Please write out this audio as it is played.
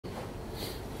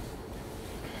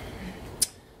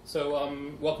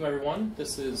Welcome everyone.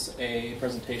 This is a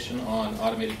presentation on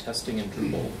automated testing in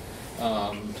Drupal,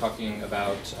 talking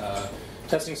about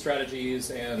testing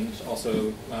strategies and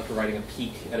also providing a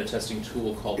peek at a testing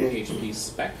tool called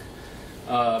PHPSpec.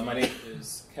 My name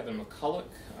is Kevin McCulloch,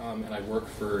 and I work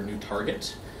for New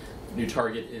Target. New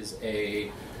Target is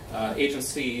a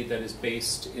agency that is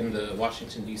based in the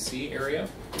Washington, D.C. area,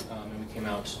 and we came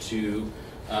out to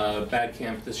Bad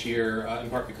Camp this year, in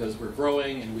part because we're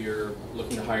growing and we're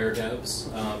looking to hire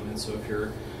devs. And so if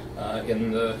you're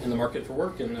in the market for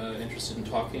work and interested in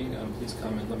talking, please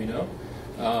come and let me know.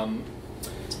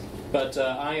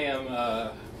 I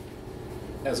am,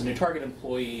 as a New Target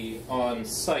employee, on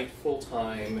site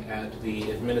full-time at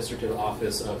the administrative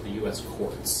office of the U.S.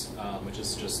 courts, which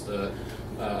is just the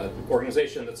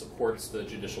organization that supports the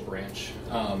judicial branch.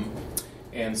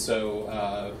 And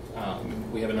so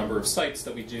we have a number of sites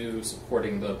that we do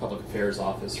supporting the public affairs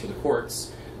office for the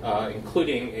courts,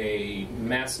 including a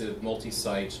massive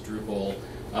multi-site Drupal,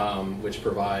 which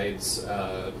provides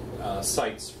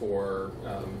sites for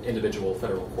individual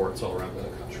federal courts all around the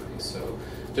country. So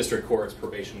district courts,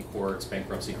 probation courts,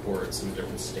 bankruptcy courts in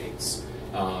different states.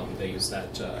 They use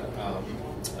that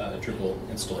Drupal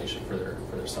installation for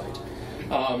their site.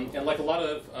 And like a lot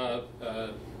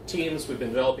of teams we've been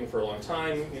developing for a long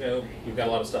time, you've got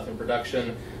a lot of stuff in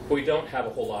production, but we don't have a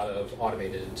whole lot of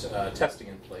automated testing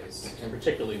in place, and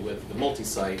particularly with the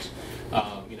multi-site,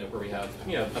 where we have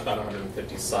about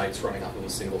 150 sites running off of a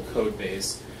single code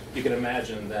base. You can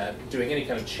imagine that doing any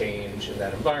kind of change in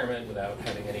that environment without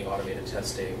having any automated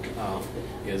testing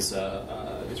is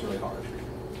really hard.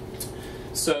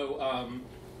 So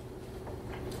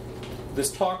this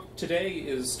talk today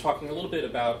is talking a little bit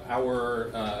about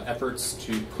our efforts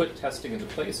to put testing into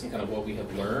place and kind of what we have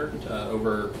learned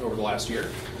over the last year.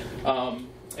 And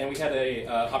we had a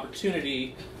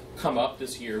opportunity come up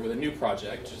this year with a new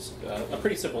project, just a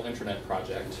pretty simple intranet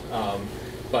project.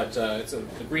 But it's a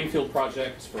greenfield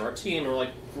project for our team, and we're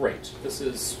like, great, this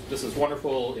is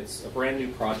wonderful. It's a brand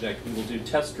new project. We will do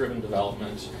test-driven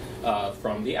development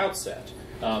from the outset.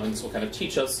 And this will kind of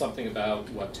teach us something about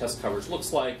what test coverage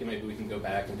looks like, and maybe we can go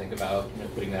back and think about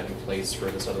putting that in place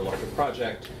for this other larger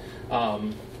project.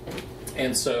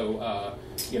 And so,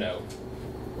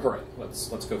 hooray, let's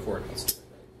go for it. Let's do it.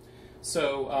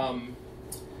 So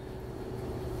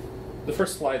the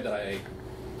first slide that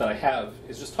I have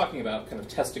is just talking about kind of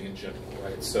testing in general,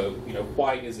 right? So,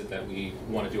 why is it that we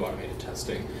want to do automated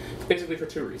testing? Basically for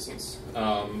two reasons.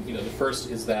 The first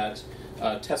is that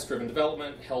test-driven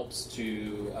development helps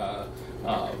to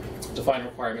define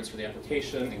requirements for the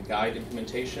application and guide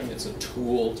implementation. It's a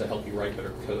tool to help you write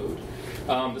better code.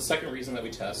 The second reason that we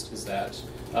test is that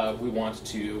we want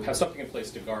to have something in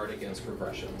place to guard against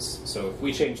regressions. So if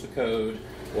we change the code,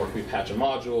 or if we patch a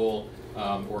module,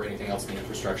 or anything else in the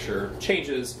infrastructure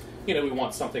changes, we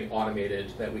want something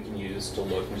automated that we can use to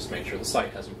look and just make sure the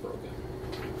site hasn't broken.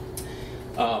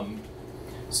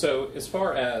 So as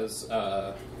far as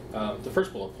the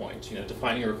first bullet point,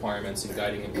 defining requirements and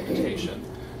guiding implementation.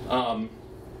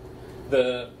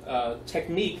 The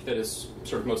technique that is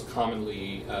sort of most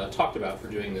commonly talked about for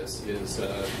doing this is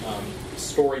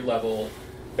story-level,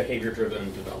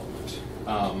 behavior-driven development.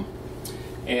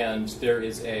 And there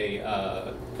is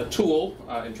a tool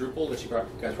in Drupal that you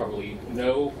guys probably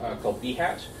know called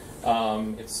Behat.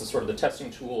 It's sort of the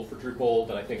testing tool for Drupal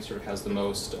that I think sort of has the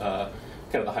most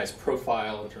kind of the highest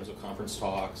profile in terms of conference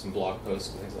talks and blog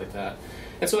posts and things like that.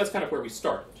 And so that's kind of where we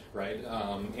started, right?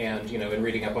 And in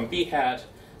reading up on Behat,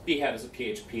 Behat is a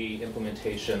PHP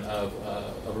implementation of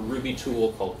a Ruby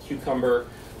tool called Cucumber.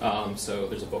 So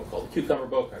there's a book called the Cucumber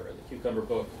book. I read the Cucumber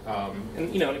book,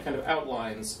 and it kind of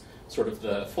outlines sort of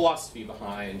the philosophy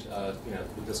behind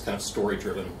this kind of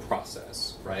story-driven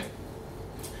process, right?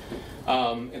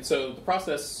 And so the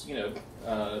process,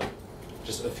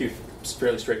 just a few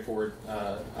fairly straightforward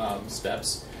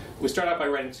steps. We start out by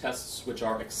writing tests which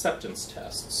are acceptance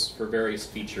tests for various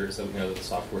features that we know that the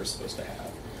software is supposed to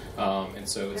have. And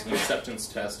so it's an acceptance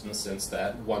test in the sense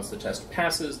that once the test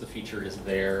passes, the feature is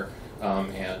there,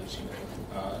 and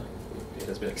it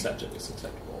has been accepted, it's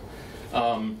acceptable.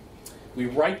 We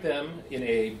write them in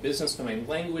a business domain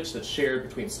language that's shared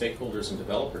between stakeholders and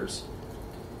developers.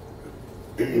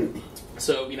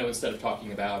 So, instead of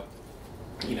talking about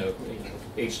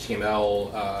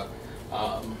HTML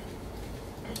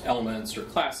elements or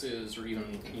classes, or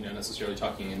even necessarily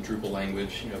talking in Drupal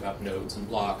language, about nodes and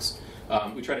blocks,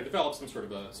 we try to develop some sort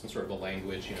of a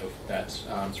language, that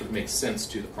sort of makes sense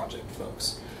to the project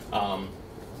folks.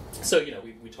 So,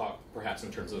 we talk perhaps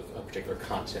in terms of particular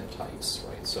content types,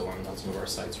 right? So on some of our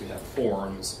sites we have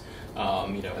forms,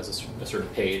 you know, has a certain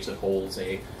page that holds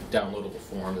a downloadable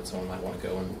form that someone might want to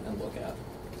go and look at.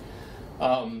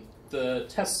 The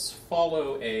tests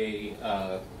follow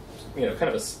a you know,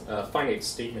 kind of a finite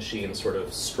state machine sort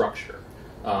of structure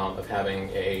of having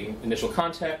a initial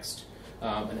context,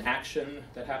 an action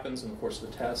that happens in the course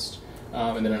of the test,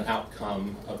 and then an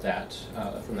outcome of that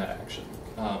from that action.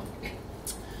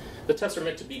 The tests are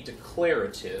meant to be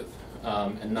declarative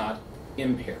and not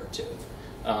imperative,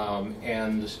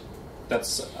 and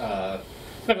that's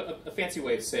kind of a fancy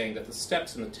way of saying that the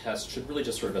steps in the test should really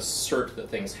just sort of assert that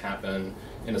things happen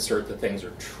and assert that things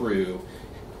are true.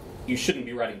 You shouldn't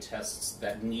be writing tests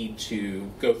that need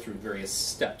to go through various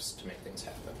steps to make things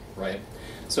happen, right?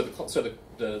 So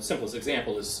the simplest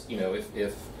example is, you know,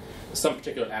 if some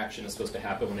particular action is supposed to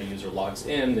happen when a user logs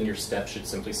in, then your step should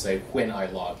simply say, when I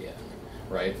log in,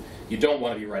 right? You don't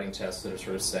want to be writing tests that are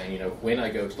sort of saying, you know, when I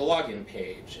go to the login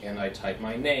page, and I type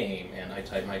my name, and I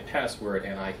type my password,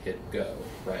 and I hit go,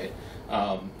 right?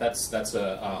 That's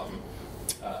a,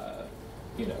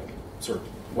 you know, sort of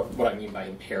what I mean by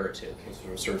imperative,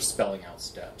 sort of spelling out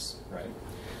steps, right?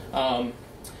 And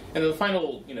then the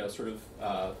final, you know, sort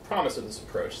of promise of this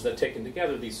approach is that taken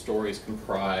together, these stories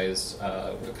comprise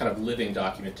a kind of living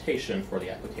documentation for the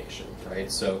application,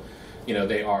 right? So, you know,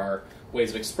 they are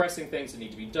ways of expressing things that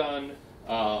need to be done,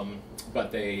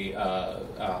 but they,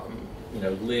 you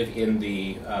know, live in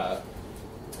the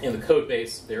code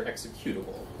base. They're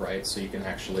executable, right? So you can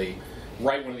actually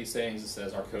write one of these things that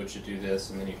says our code should do this,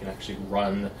 and then you can actually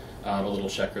run a little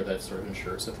checker that sort of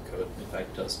ensures that the code, in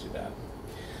fact, does do that.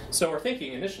 So our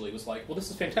thinking initially was like, well,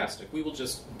 this is fantastic. We will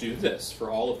just do this for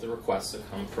all of the requests that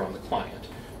come from the client,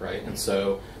 right? And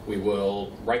so we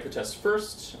will write the test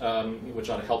first, which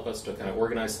ought to help us to kind of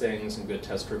organize things in a good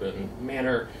test-driven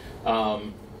manner.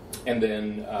 And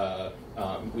then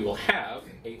we will have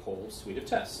a whole suite of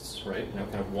tests, right? You know,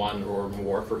 kind of one or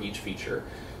more for each feature.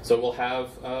 So we'll have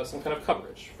some kind of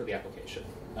coverage for the application,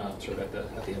 sort of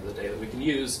at the end of the day, that we can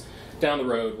use down the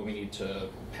road when we need to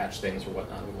patch things or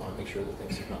whatnot. We want to make sure that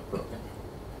things are not broken.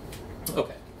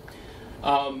 Okay.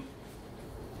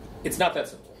 It's not that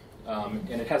simple,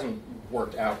 and it hasn't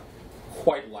worked out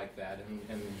quite like that.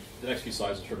 And the next few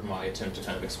slides are sort of my attempt to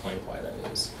kind of explain why that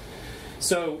is.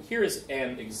 So here is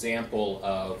an example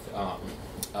of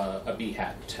a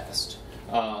Behat test.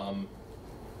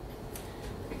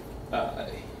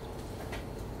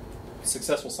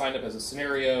 Successful sign up as a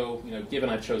scenario. You know, given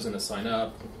I've chosen to sign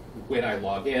up, when I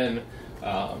log in,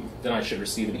 then I should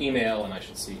receive an email and I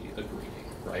should see a greeting,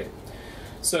 right?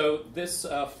 So this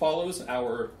follows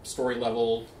our story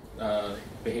level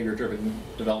behavior-driven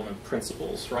development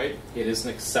principles, right? It is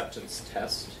an acceptance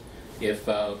test. If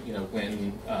you know,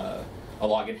 when a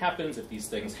login happens, if these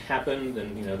things happen,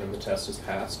 then you know, then the test is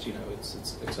passed. You know,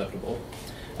 it's acceptable.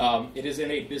 It is in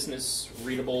a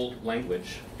business-readable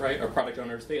language, right? Our product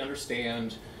owners, they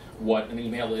understand what an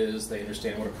email is. They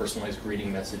understand what a personalized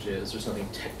greeting message is. There's nothing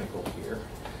technical here.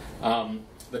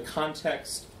 The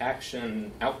context,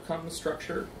 action, outcome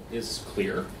structure is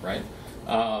clear, right?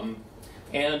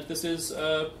 And this is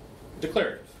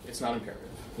declarative. It's not imperative.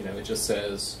 You know, it just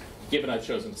says, given I've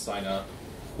chosen to sign up,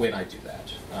 when I do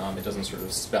that. It doesn't sort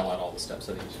of spell out all the steps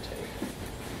I need to take.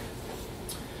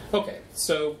 Okay,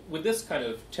 so with this kind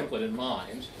of template in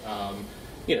mind,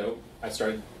 you know, I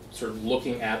started sort of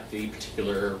looking at the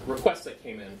particular requests that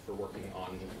came in for working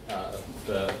on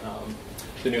the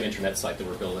new internet site that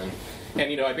we're building. And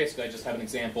you know, I just had an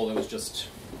example that was just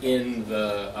in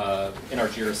the in our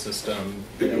Jira system,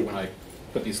 you know, when I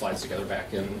put these slides together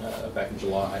back in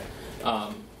July.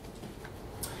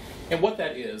 And what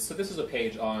that is, so this is a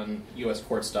page on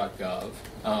uscourts.gov,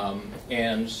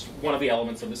 and one of the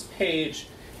elements of this page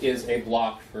is a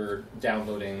block for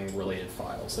downloading related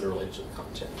files that are related to the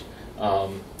content.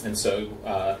 And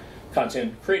so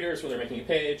content creators, when they're making a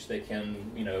page, they can,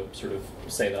 you know, sort of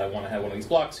say that I want to have one of these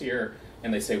blocks here,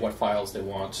 and they say what files they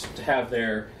want to have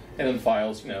there, and then the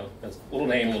files, you know, has a little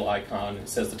name, a little icon, it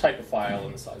says the type of file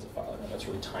and the size of file. I know that's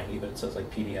really tiny, but it says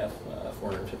like PDF,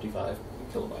 455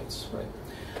 kilobytes, right?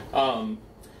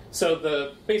 So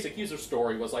the basic user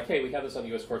story was like, hey, we have this on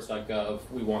uscourts.gov,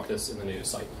 we want this in the new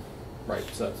site, right?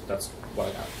 So that's what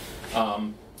I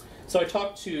got. So I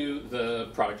talked to the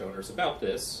product owners about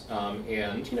this,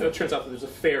 and you know, it turns out that there's a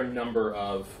fair number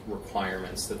of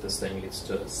requirements that this thing needs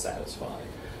to satisfy.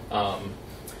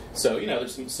 So you know,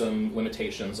 there's some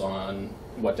limitations on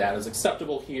what data is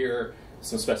acceptable here,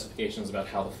 some specifications about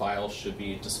how the files should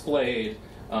be displayed,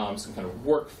 some kind of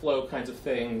workflow kinds of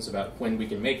things about when we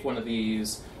can make one of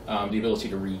these, the ability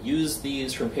to reuse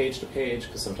these from page to page,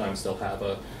 because sometimes they'll have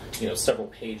several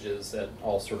pages that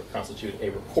all sort of constitute a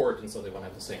report, and so they want to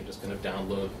have the same, just kind of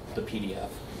download the PDF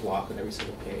block on every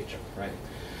single page, right?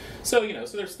 So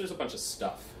so there's a bunch of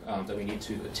stuff that we need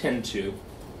to attend to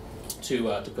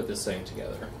put this thing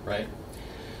together, right?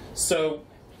 So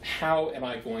how am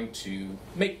I going to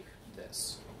make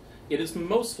this? It is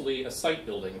mostly a site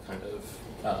building kind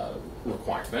of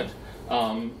requirement.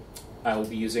 I will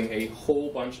be using a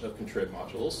whole bunch of contrib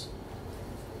modules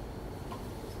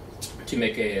to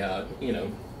make a,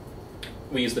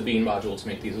 we use the bean module to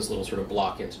make these as little sort of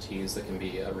block entities that can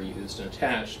be reused and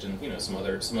attached, and some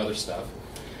other stuff.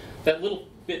 That little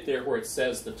bit there where it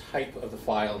says the type of the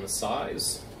file and the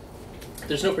size,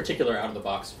 there's no particular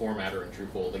out-of-the-box formatter in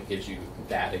Drupal that gives you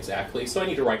that exactly, so I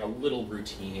need to write a little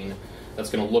routine that's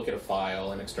going to look at a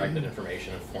file and extract that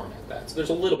information and format that. So there's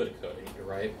a little bit of code I need to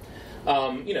write.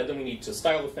 Then we need to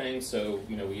style the thing, so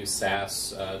we use Sass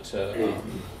to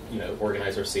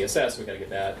organize our CSS. We've got to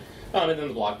get that, and then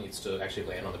the block needs to actually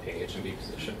land on the page and be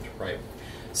positioned, right?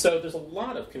 So there's a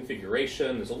lot of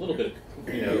configuration. There's a little bit of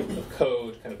of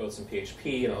code, kind of both some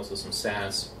PHP and also some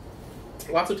Sass.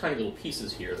 Lots of tiny little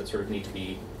pieces here that sort of need to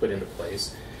be put into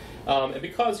place. And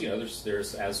because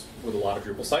there's as with a lot of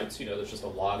Drupal sites, there's just a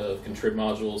lot of contrib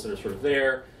modules that are sort of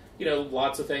there.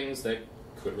 Lots of things that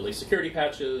could release security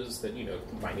patches that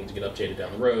might need to get updated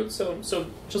down the road. So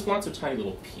just lots of tiny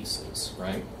little pieces,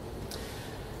 right?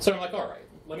 So I'm like, all right,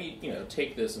 let me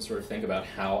take this and sort of think about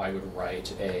how I would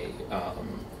write a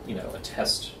a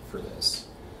test for this.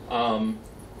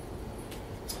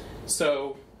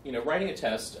 Writing a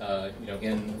test,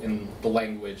 in the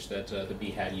language that the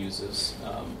Behat uses,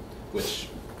 which,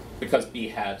 because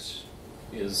Behat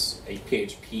is a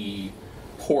PHP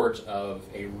port of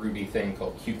a Ruby thing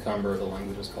called Cucumber, the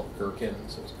language is called Gherkin,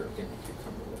 so it's Gherkin and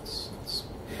Cucumber. That's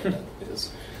what that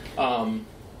is.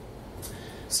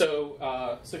 So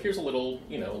here's a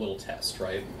little test,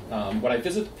 right? When I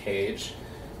visit the page,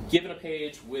 given a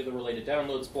page with a related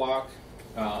downloads block,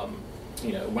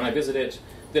 when I visit it,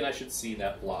 then I should see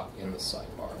that block in the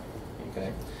sidebar.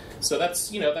 Okay, so that's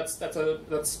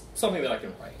something that I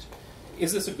can write.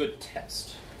 Is this a good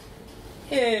test?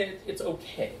 It's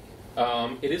okay.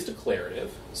 It is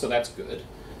declarative, so that's good.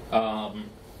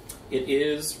 It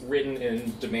is written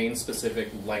in domain-specific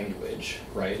language,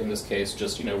 right? In this case,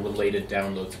 just related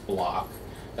downloads block.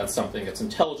 That's something that's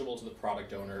intelligible to the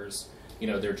product owners.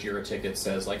 Their Jira ticket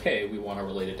says like, hey, we want a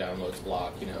related downloads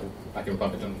block. I can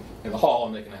bump it in the hall,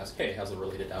 and they can ask, hey, how's the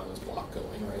related downloads block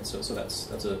going, right? So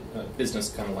that's a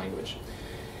business kind of language.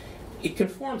 It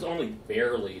conforms only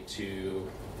barely to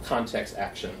context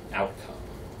action outcome,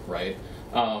 right?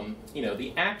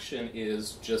 The action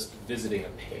is just visiting a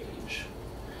page.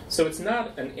 So it's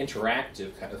not an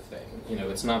interactive kind of thing.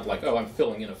 It's not like, oh, I'm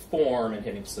filling in a form and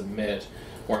hitting submit,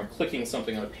 or I'm clicking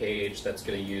something on a page that's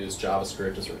going to use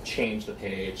JavaScript to sort of change the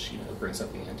page, bring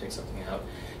something in, take something out.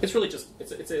 It's really just,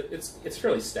 it's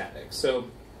fairly static. So,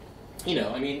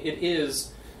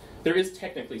 there is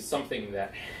technically something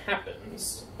that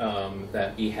happens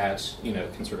that Behat,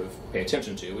 can sort of pay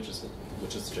attention to, which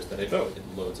is just that it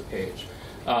loads a page.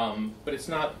 But it's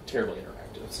not terribly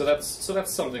interactive. So that's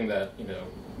something that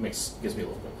gives me a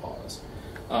little bit of pause.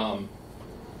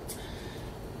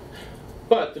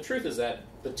 But the truth is that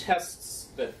the tests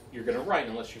that you're going to write,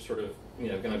 unless you're sort of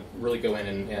going to really go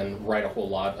in and write a whole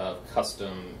lot of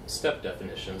custom step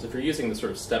definitions, if you're using the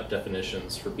sort of step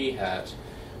definitions for Behat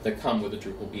that come with the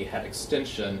Drupal Behat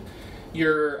extension,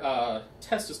 your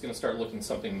test is going to start looking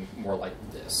something more like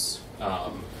this.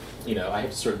 I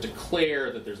have to sort of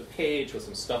declare that there's a page with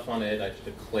some stuff on it. I have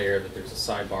to declare that there's a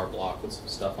sidebar block with some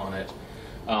stuff on it.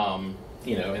 And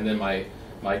then my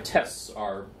tests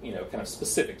are, kind of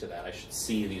specific to that. I should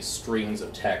see these strings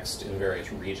of text in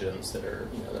various regions that are,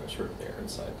 that are sort of there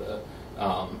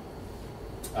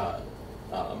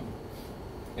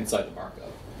inside the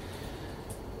markup.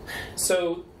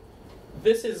 So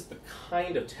this is the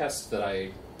kind of test that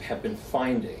I have been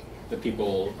finding that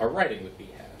people are writing with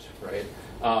Behat, right?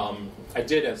 I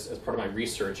did, as part of my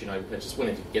research, I just went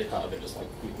into GitHub and just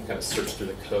you can kind of search through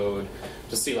the code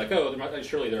to see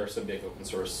surely there are some big open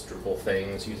source Drupal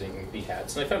things using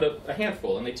Behats, and I found a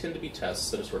handful, and they tend to be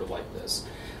tests that are sort of like this.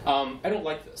 I don't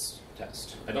like this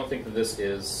test. I don't think that this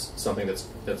is something that's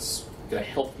going to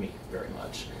help me very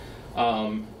much.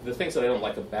 The things that I don't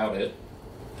like about it,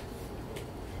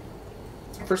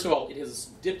 first of all, it has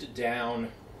dipped down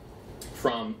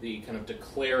from the kind of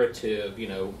declarative,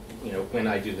 when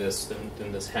I do this,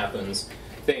 then this happens,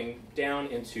 thing, down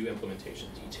into implementation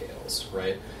details,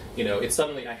 right? It's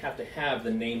suddenly I have to have the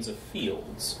names of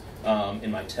fields in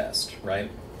my test,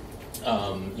 right?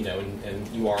 you know, and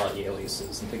URL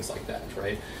aliases and things like that,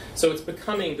 right? So it's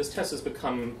becoming, this test has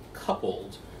become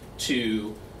coupled to,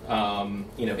 you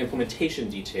know, implementation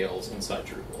details inside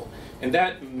Drupal. And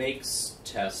that makes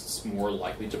tests more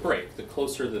likely to break. The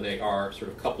closer that they are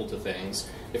sort of coupled to things,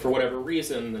 if for whatever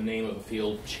reason the name of a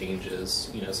field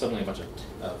changes, you know, suddenly a bunch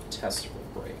of tests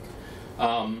will break.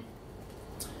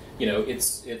 You know,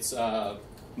 it's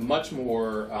much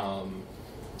more,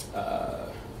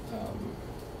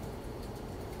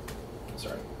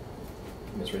 sorry,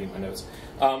 I'm misreading my notes.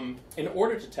 In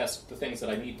order to test the things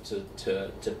that I need to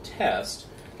test,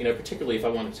 you know, particularly if I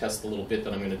want to test the little bit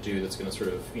that I'm going to do that's going to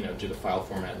sort of, you know, do the file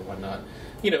format and whatnot,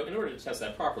 you know, in order to test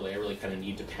that properly, I really kind of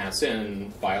need to pass in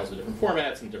files with different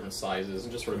formats and different sizes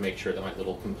and just sort of make sure that my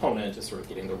little component is sort of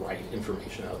getting the right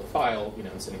information out of the file, you know,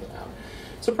 and sending it out.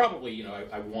 So probably, you know,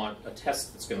 I want a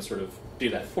test that's going to sort of do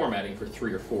that formatting for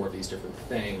 3 or 4 of these different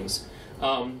things.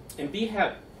 And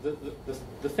Behat,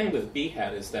 the thing with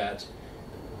Behat is that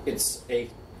it's a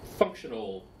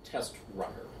functional test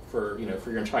runner for, you know,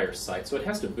 for your entire site. So it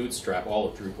has to bootstrap all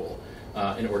of Drupal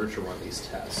in order to run these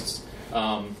tests.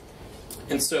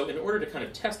 And so in order to kind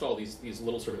of test all these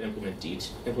little sort of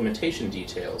implementation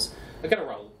details, I've got to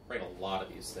write a lot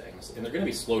of these things, and they're going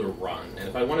to be slow to run. And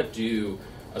if I want to do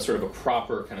a sort of a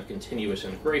proper kind of continuous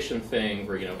integration thing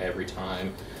where, you know, every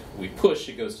time we push,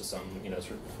 it goes to some, you know,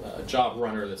 sort of job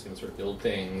runner that's going to sort of build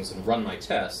things and run my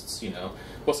tests, you know,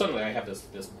 well, suddenly I have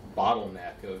this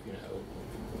bottleneck of, you know,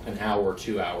 an hour or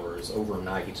 2 hours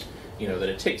overnight, you know, that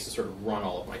it takes to sort of run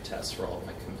all of my tests for all of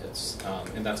my commits,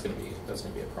 and that's going to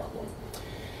be a problem.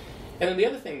 And then the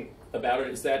other thing about it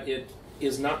is that it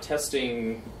is not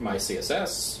testing my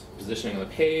CSS positioning on the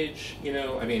page. You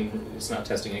know, I mean, it's not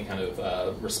testing any kind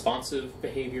of responsive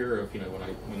behavior of, you know,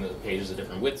 when the page is at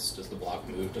different widths, does the block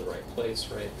move to the right place,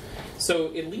 right?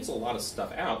 So it leaves a lot of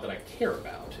stuff out that I care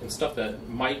about and stuff that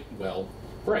might well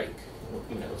break,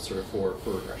 you know, sort of for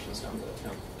regressions down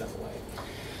the way.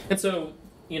 And so,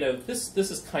 you know, this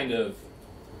is kind of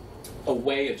a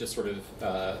way of just sort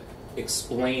of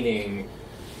explaining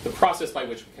the process by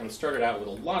which we kind of started out with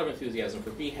a lot of enthusiasm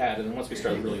for Behat, and then once we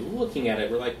started really looking at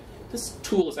it, we're like, this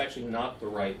tool is actually not the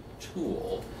right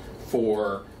tool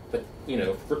for the, you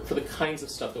know, for the kinds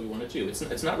of stuff that we want to do.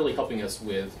 It's not really helping us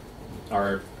with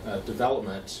our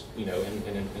development, you know,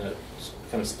 in a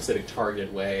kind of specific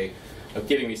targeted way of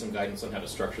giving me some guidance on how to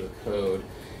structure the code.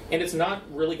 And it's not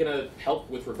really going to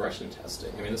help with regression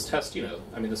testing. I mean, this test, you know,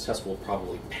 this test will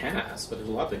probably pass, but there's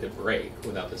a lot that could break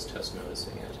without this test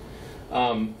noticing it.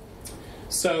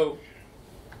 So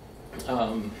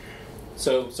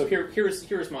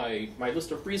here's my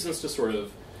list of reasons to sort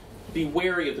of be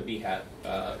wary of the Behat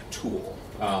tool.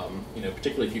 You know,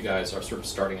 particularly if you guys are sort of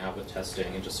starting out with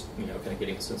testing and just, you know, kind of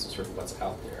getting a sense of sort of what's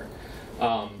out there.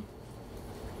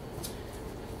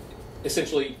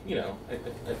 Essentially, you know, I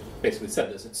basically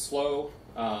said this. It's slow.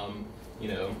 You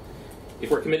know, if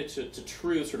we're committed to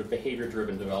true sort of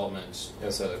behavior-driven development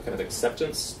as a kind of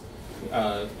acceptance,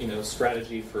 you know,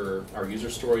 strategy for our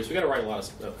user stories, we've got to write a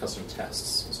lot of custom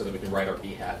tests so that we can write our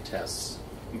Behat tests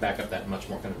and back up that much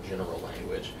more kind of general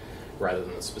language rather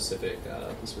than the specific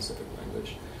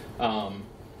language. And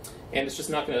it's just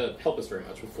not going to help us very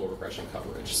much with full regression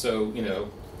coverage. So, you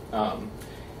know,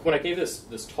 when I gave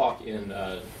this talk in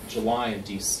July in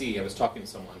DC, I was talking to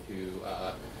someone who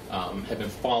had been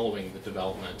following the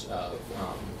development of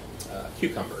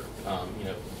Cucumber, you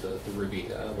know, the Ruby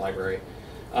library.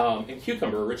 And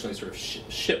Cucumber originally sort of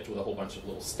shipped with a whole bunch of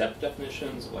little step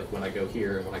definitions, like when I go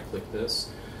here and when I click this.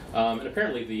 And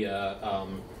apparently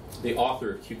the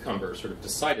author of Cucumber sort of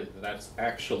decided that that's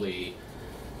actually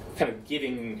kind of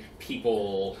giving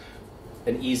people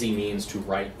an easy means to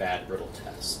write bad brittle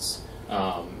tests.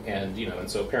 And, you know, and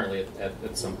so apparently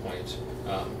at some point,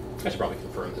 I should probably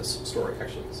confirm this story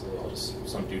actually, because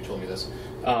some dude told me this.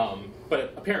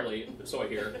 But apparently, so I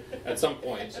hear, at some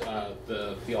point,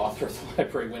 the author of the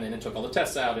library went in and took all the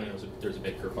tests out, and there's a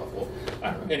big kerfuffle.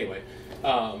 I don't know. Anyway,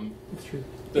 it's true.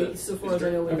 So far as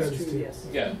I know, it's true. Yes.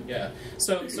 Yeah, yeah.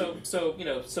 So you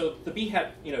know, so the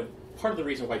Behat, you know, part of the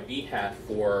reason why Behat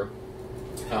for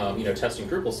you know, testing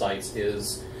Drupal sites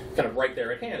is kind of right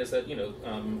there at hand is that, you know,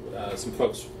 some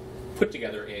folks put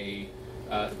together a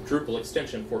Drupal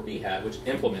extension for Behat, which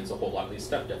implements a whole lot of these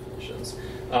step definitions.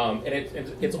 And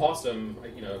it's awesome.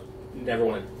 You know, never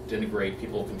want to denigrate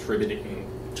people contributing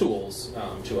tools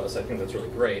to us. I think that's really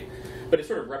great. But it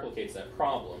sort of replicates that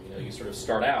problem. You know, you sort of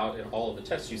start out, and all of the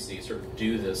tests you see sort of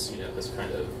do this, you know, this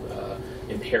kind of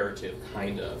imperative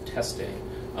kind of testing.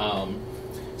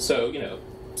 So, you know,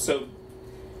 so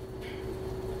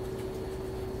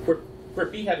where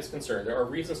Behat is concerned, there are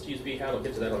reasons to use Behat. I'll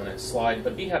get to that on the next slide.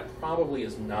 But Behat probably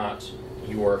is not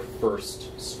your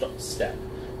first step.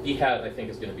 Behat, I think,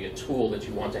 is going to be a tool that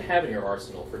you want to have in your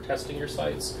arsenal for testing your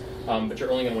sites, but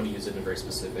you're only going to want to use it in very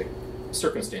specific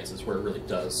circumstances where it really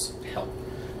does help.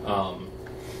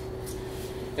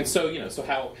 And so, so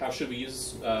how should we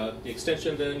use the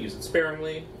extension then? Use it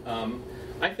sparingly.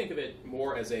 I think of it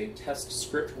more as a test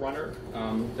script runner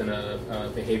than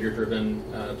a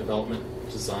behavior-driven development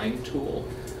design tool.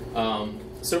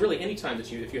 So really, anytime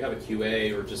that if you have a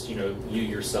QA or just you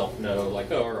yourself know,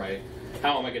 like, oh, all right,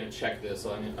 how am I going to check this?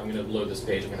 I'm going to load this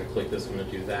page. I'm going to click this. I'm going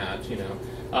to do that. You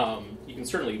can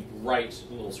certainly write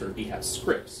little sort of Behat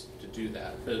scripts to do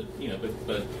that, but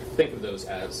think of those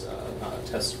as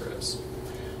test scripts.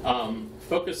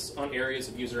 Focus on areas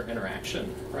of user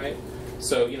interaction, right?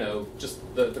 So, just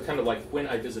the kind of like when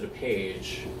I visit a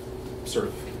page, sort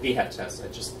of Behat tests, I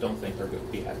just don't think they're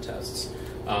good Behat tests.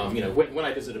 When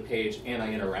I visit a page and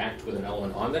I interact with an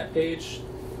element on that page,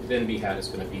 then Behat is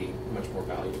going to be much more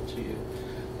valuable to you.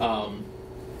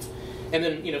 And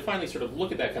then, finally, sort of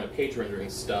look at that kind of page rendering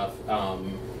stuff.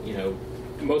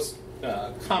 Most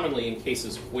commonly in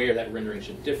cases where that rendering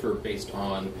should differ based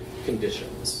on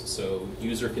conditions. So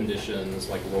user conditions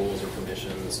like roles or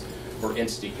permissions, or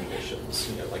entity conditions,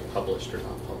 like published or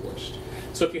not published.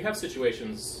 So if you have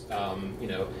situations, I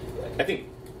think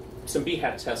some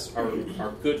Behat tests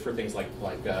are good for things like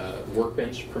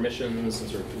workbench permissions and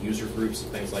sort of user groups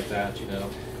and things like that.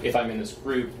 If I'm in this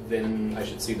group, then I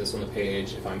should see this on the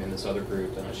page. If I'm in this other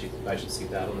group, then I should see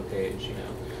that on the page.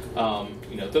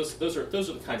 Those are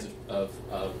the kinds of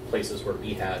places where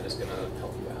Behat is going to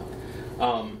help you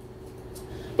out.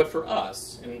 But for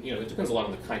us, and it depends a lot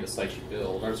on the kind of site you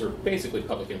build. Ours are basically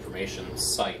public information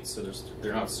sites, so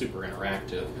they're not super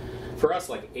interactive. For us,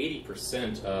 like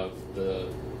 80% of the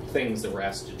things that we're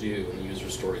asked to do in the user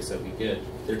stories that we get,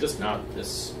 they're just not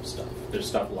this stuff. They're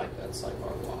stuff like that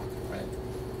sidebar block, right?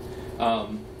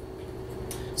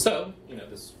 So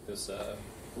this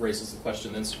raises the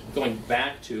question. Then going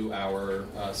back to our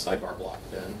sidebar block,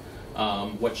 then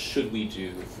what should we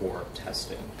do for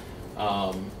testing?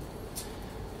 I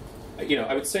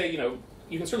would say, you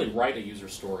can certainly write a user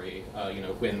story,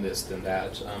 when this, then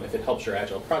that, if it helps your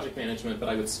agile project management, but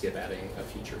I would skip adding a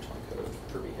feature to my code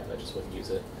for Behat. I just wouldn't use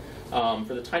it.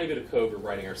 For the tiny bit of code we're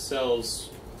writing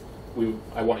ourselves,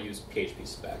 I want to use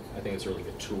PHPSpec. I think it's a really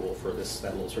good tool for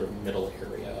that little sort of middle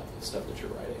area stuff that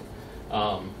you're writing.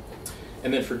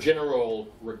 And then for general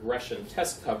regression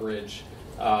test coverage,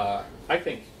 I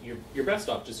think you're best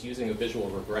off just using a visual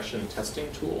regression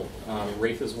testing tool.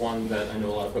 Wraith is one that I know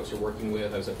a lot of folks are working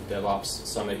with. I was at the DevOps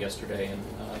Summit yesterday, and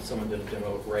someone did a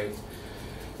demo of Wraith.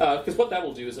 Because what that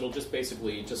will do is it'll just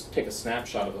basically just take a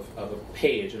snapshot of a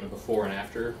page in a before and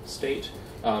after state.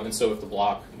 And so if the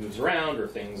block moves around or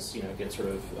things get sort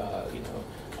of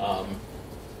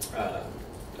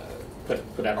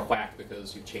put out of whack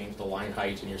because you changed the line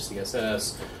height in your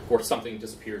CSS, or something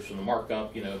disappears from the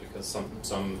markup, because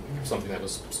something that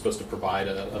was supposed to provide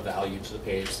a value to the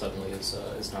page suddenly is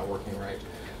not working right.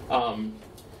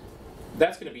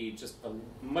 That's going to be just a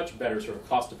much better sort of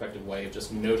cost-effective way of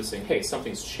just noticing, hey,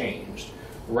 something's changed,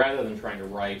 rather than trying to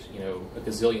write, a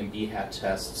gazillion Behat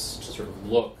tests to sort of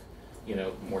look,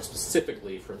 more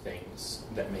specifically for things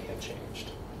that may have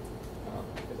changed,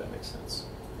 if that makes sense.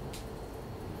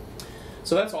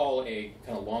 So that's all a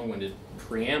kind of long-winded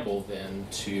preamble then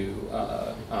to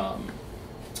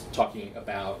talking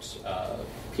about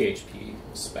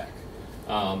PHPSpec.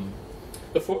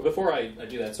 Before I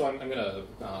do that, so I'm going to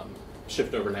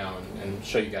shift over now and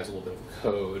show you guys a little bit of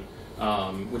code,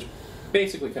 which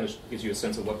basically kind of gives you a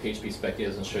sense of what PHPSpec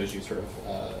is and shows you sort of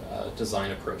a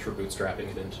design approach for bootstrapping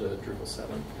it into Drupal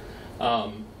 7.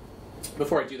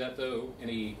 Before I do that, though,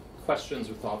 any questions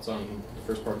or thoughts on the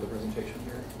first part of the presentation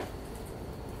here?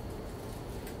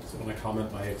 So when I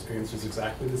comment, my experience is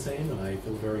exactly the same, and I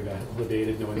feel very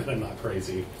validated knowing that I'm not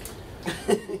crazy.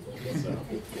 So.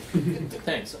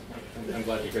 Thanks. I'm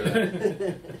glad to hear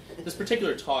that. This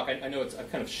particular talk, I know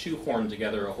I've kind of shoehorned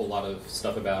together a whole lot of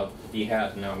stuff about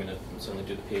Behat, and now I'm going to certainly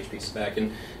do the PHPSpec.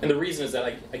 And the reason is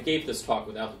that I gave this talk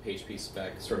without the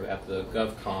PHPSpec sort of at the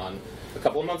GovCon a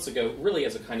couple of months ago, really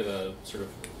as a kind of a sort of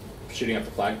shooting up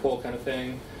the flagpole kind of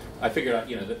thing. I figured out,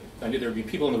 that I knew there would be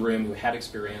people in the room who had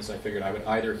experience. I figured I would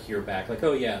either hear back, like,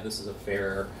 oh yeah, this is a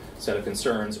fair set of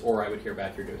concerns, or I would hear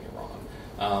back, you're doing it wrong.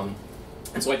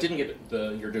 And so I didn't get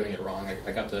the you're doing it wrong.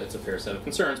 I got the it's a fair set of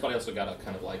concerns, but I also got a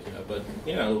kind of like,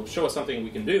 show us something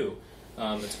we can do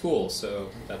that's cool.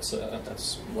 So that's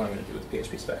what I'm going to do with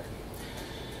PHPSpec.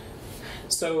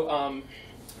 So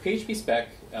PHPSpec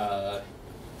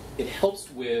it helps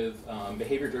with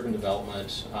behavior-driven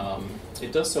development.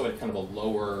 It does so at kind of a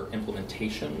lower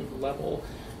implementation level.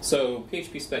 So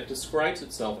PHPSpec describes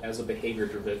itself as a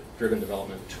behavior-driven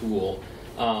development tool,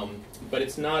 but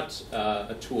it's not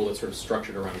a tool that's sort of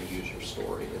structured around a user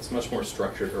story. It's much more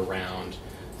structured around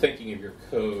thinking of your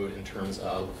code in terms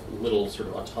of little sort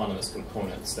of autonomous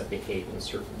components that behave in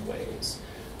certain ways.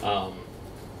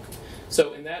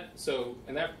 So in that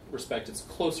respect, it's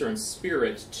closer in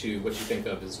spirit to what you think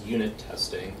of as unit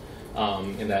testing,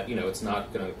 in that it's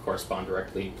not going to correspond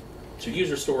directly to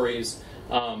user stories,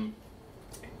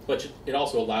 but it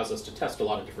also allows us to test a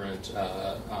lot of different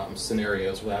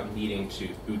scenarios without needing to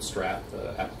bootstrap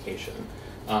the application,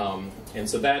 and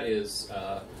so that is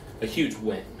a huge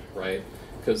win, right?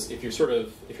 Because if your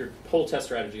whole test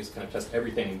strategy is kind of test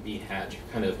everything in Behat, you're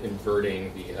kind of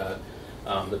inverting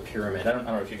the pyramid. I don't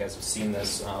know if you guys have seen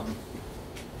this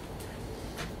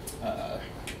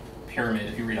pyramid.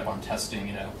 If you read up on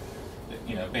testing,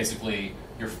 basically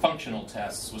your functional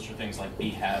tests, which are things like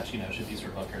Behat, should be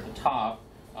sort of up here at the top,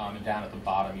 and down at the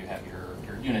bottom you have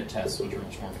your unit tests, which are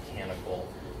much more mechanical.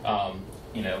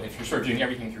 If you're sort of doing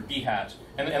everything through Behat,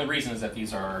 and the reason is that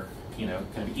these are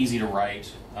kind of easy to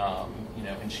write,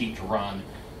 and cheap to run.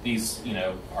 These,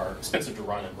 are expensive to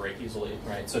run and break easily,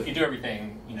 right? So if you do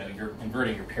everything, you're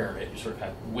inverting your pyramid. You sort of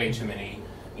have way too many,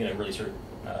 really sort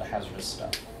of hazardous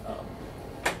stuff.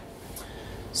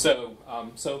 So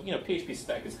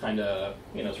PHPSpec is kind of,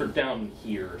 sort of down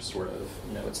here, sort of.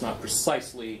 It's not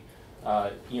precisely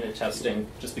unit testing,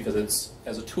 just because it's,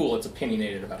 as a tool, it's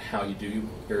opinionated about how you do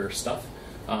your stuff,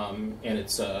 and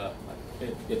its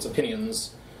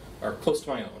opinions are close to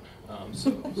my own. So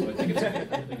I think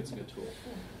it's a good tool.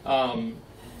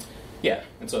 Yeah,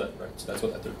 and so that's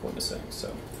what that third point is saying.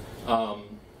 So,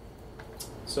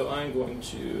 so I'm going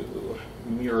to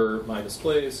mirror my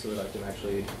displays so that I can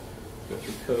actually go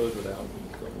through code without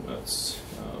going nuts.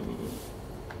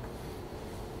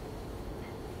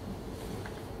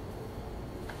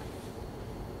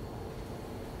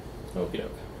 Okie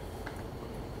doke.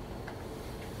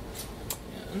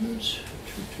 And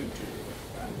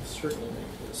I will certainly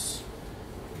make this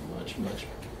much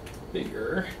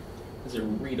bigger. Is it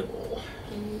readable?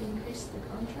 Can you increase the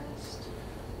contrast?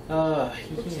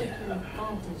 Looks like your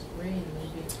font is gray,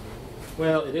 maybe.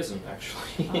 Well, it isn't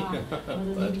actually. Well,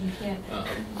 then maybe you can't.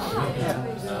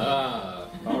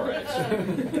 All right.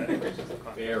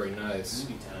 Very nice.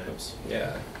 Oops.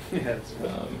 Yeah.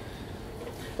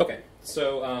 Okay.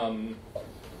 So,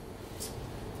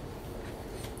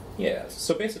 yeah.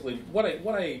 So basically, what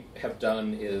I have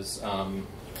done is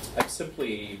I've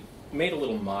simply made a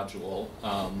little module,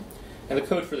 and the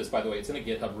code for this, by the way, it's in a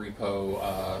GitHub repo,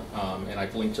 and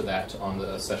I've linked to that on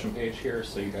the session page here,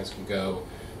 so you guys can go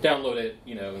download it,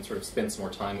 and sort of spend some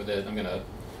more time with it. I'm going to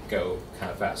go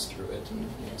kind of fast through it, and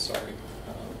sorry,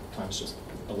 time's just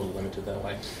a little limited that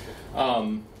way.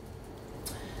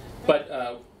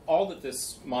 But all that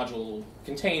this module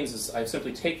contains is I've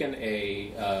simply taken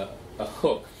a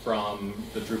hook from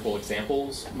the Drupal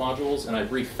examples modules, and I've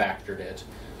refactored it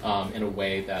in a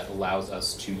way that allows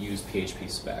us to use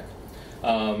PHPSpec.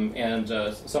 And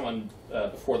someone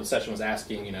before the session was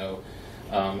asking,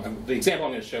 the example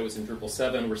I'm going to show is in Drupal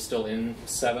 7. We're still in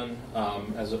 7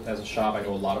 as a shop. I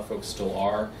know a lot of folks still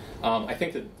are. I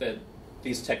think that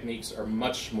these techniques are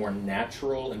much more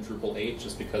natural in Drupal 8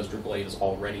 just because Drupal 8 is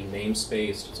already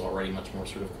namespaced. It's already much more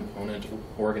sort of component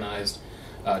organized.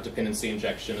 Dependency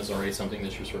injection is already something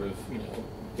that you're sort of,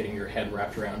 getting your head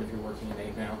wrapped around if you're working in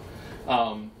 8 now.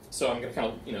 So I'm going to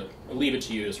kind of, leave it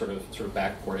to you to sort of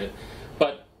backport it.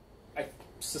 But I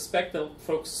suspect that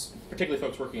folks, particularly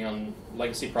folks working on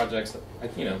legacy projects,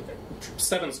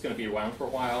 7's going to be around for a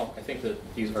while. I think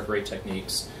that these are great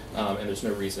techniques, and there's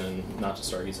no reason not to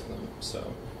start using them.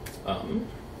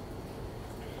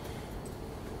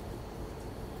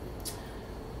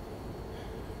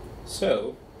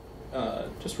 So,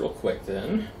 just real quick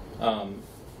then.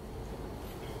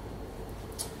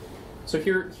 So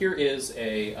here is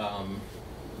a. I'm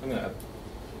gonna.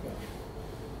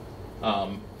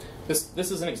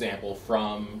 This is an example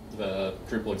from the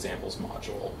Drupal examples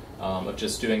module of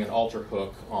just doing an alter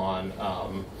hook on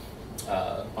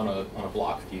a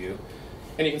block view,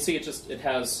 and you can see it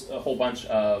has a whole bunch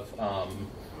of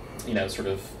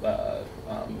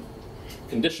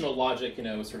conditional logic,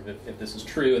 sort of if this is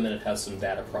true, and then it has some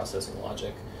data processing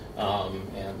logic,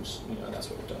 and that's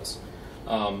what it does.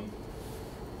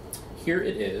 Here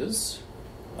it is,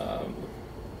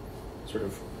 sort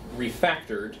of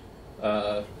refactored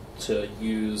to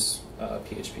use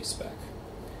PHPSpec.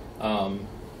 And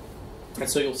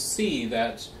so you'll see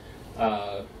that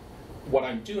what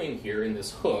I'm doing here in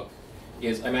this hook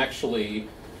is I'm actually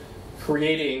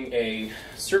creating a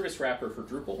service wrapper for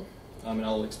Drupal, and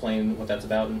I'll explain what that's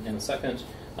about in a second.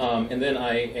 And then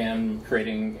I am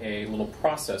creating a little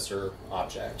processor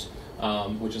object,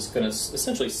 which is going to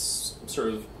essentially sort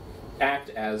of act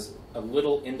as a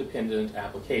little independent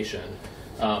application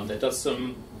that does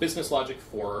some business logic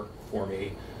for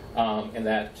me, and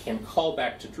that can call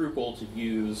back to Drupal to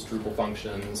use Drupal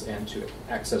functions and to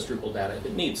access Drupal data if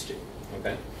it needs to.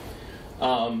 Okay,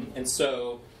 and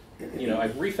so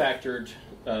I've refactored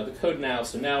the code now.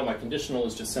 So now my conditional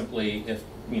is just simply if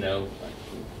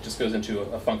just goes into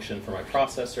a function for my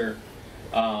processor,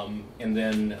 and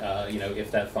then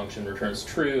if that function returns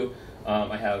true,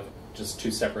 I have just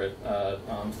two separate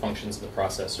functions in the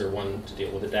processor, one to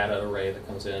deal with the data array that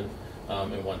comes in,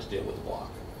 and one to deal with the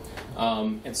block.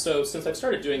 And so since I've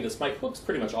started doing this, my hooks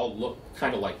pretty much all look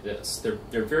kind of like this.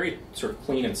 They're very sort of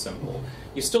clean and simple.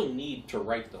 You still need to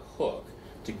write the hook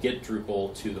to get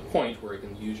Drupal to the point where it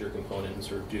can use your component and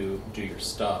sort of do your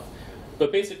stuff.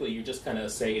 But basically, you just kind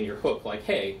of say in your hook, like,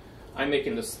 hey, I'm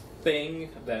making this thing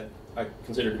that I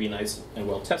consider to be nice and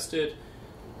well tested.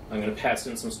 I'm going to pass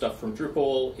in some stuff from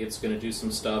Drupal. It's going to do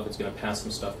some stuff. It's going to pass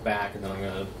some stuff back, and then I'm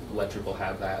going to let Drupal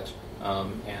have that,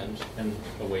 and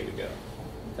away you go.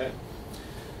 Okay.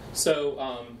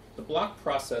 So the block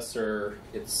processor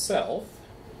itself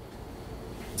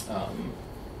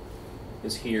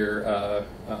is here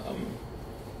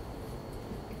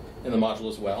in the module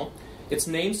as well. It's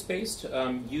namespaced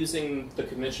using the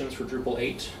conventions for Drupal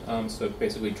 8. So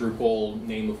basically Drupal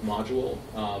name of module.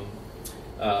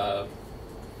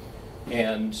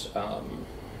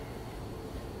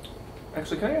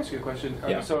 Actually, can I ask you a question?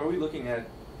 Yeah. So are we looking at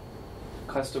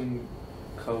custom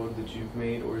code that you've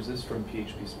made, or is this from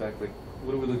PHPSpec? Like,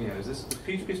 what are we looking at? Is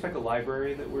PHPSpec a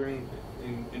library that we're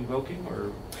invoking,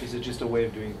 or is it just a way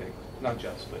of doing things? Not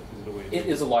just, but is it a way of It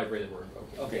is a library that we're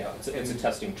invoking. Okay. Yeah, it's a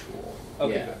testing tool.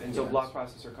 Okay, Yeah, good. And so yeah. block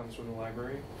processor comes from the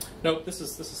library? No, this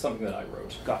is something that I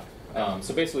wrote. Got it.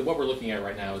 So basically what we're looking at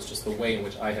right now is just the way in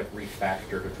which I have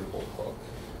refactored a Drupal hook.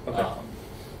 Okay.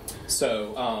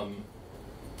 So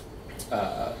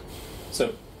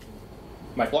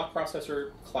my block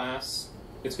processor class,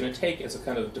 it's going to take as a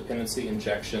kind of dependency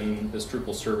injection this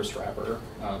Drupal service wrapper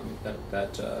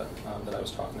that I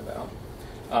was talking about.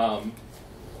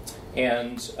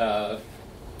 And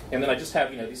then I just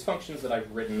have these functions that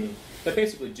I've written that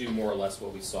basically do more or less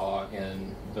what we saw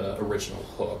in the original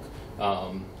hook.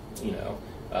 I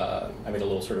made a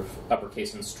little sort of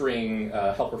uppercase and string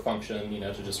helper function,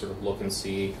 to just sort of look and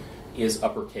see is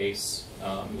uppercase,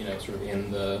 sort of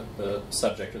in the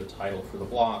subject or the title for the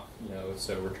block,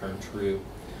 so return true.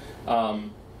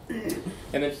 And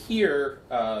then here,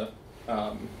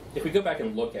 if we go back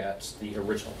and look at the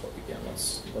original hook again,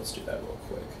 let's do that real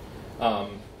quick.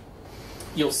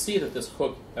 You'll see that this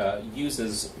hook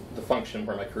uses the function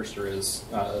where my cursor is,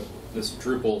 this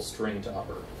Drupal string to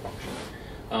upper function.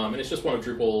 And it's just one of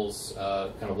Drupal's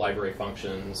kind of library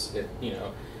functions.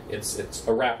 It's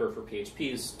a wrapper for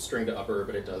PHP's string to upper,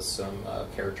 but it does some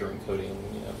character encoding,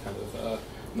 kind of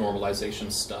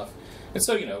normalization stuff. And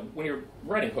so, when you're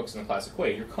writing hooks in the classic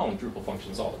way, you're calling Drupal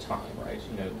functions all the time, right?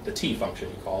 The T function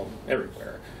you call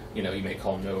everywhere. You may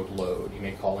call node load, you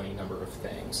may call any number of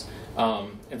things.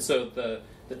 And so the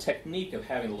technique of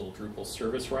having a little Drupal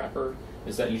service wrapper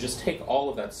is that you just take all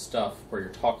of that stuff where you're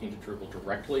talking to Drupal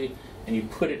directly and you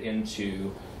put it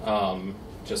into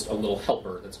just a little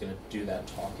helper that's going to do that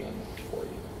talking for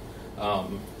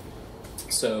you.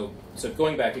 So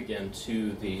going back again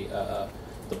to the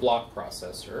block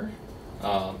processor,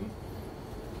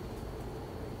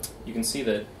 you can see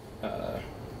that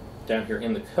down here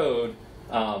in the code,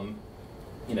 how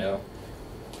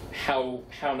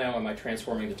now am I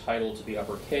transforming the title to be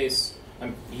uppercase?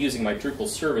 I'm using my Drupal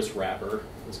service wrapper,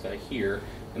 this guy here,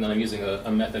 and then I'm using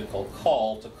a method called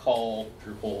call to call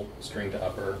Drupal string to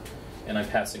upper, and I'm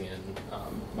passing in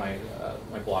my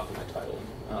block and my title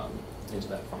into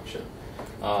that function.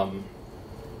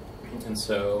 And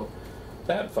so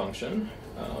that function,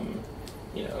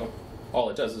 all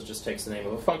it does is just takes the name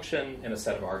of a function and a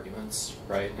set of arguments,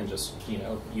 right, and just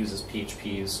uses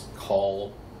PHP's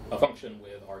call a function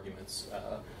with arguments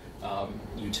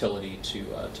utility to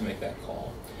make that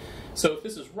call. So if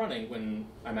this is running when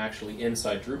I'm actually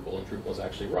inside Drupal and Drupal is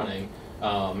actually running,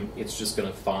 it's just going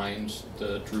to find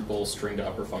the Drupal string to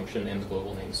upper function in the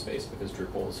global namespace because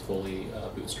Drupal is fully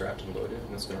bootstrapped and loaded,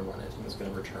 and it's going to run it and it's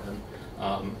going to return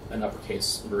an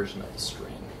uppercase version of the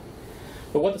string.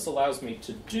 But what this allows me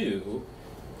to do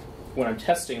when I'm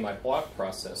testing my block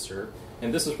processor,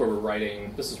 and this is where we're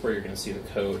writing, this is where you're going to see the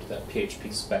code that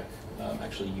PHPSpec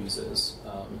actually uses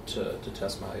to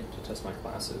test my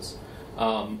classes.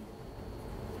 I'm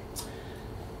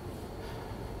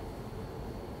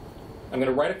going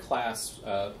to write a class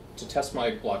to test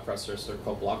my block processor. They're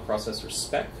called block processor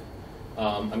spec.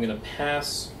 I'm going to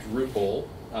pass Drupal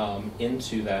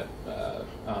into that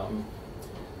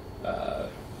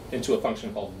into a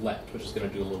function called let, which is going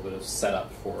to do a little bit of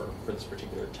setup for this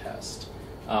particular test.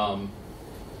 And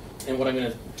what I'm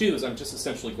going to do is I'm just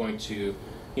essentially going to,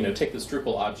 take this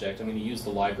Drupal object. I'm going to use the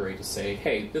library to say,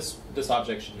 hey, this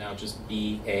object should now just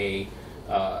be a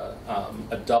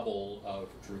double of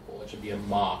Drupal. It should be a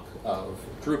mock of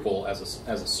Drupal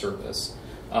as a service.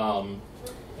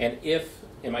 And if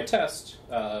in my test,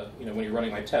 when you're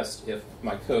running my test, if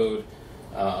my code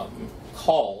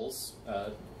calls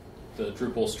the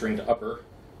Drupal string to upper,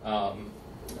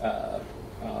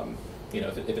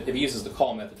 if it uses the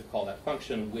call method to call that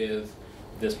function with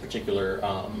this particular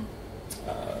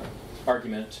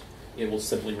argument, it will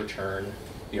simply return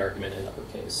the argument in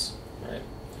uppercase, right?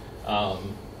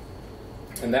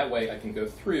 And that way I can go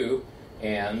through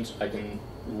and I can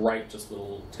write just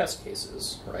little test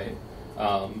cases, right?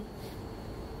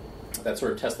 That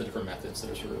sort of test the different methods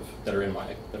that are in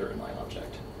my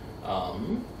object.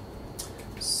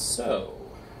 So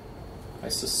I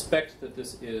suspect that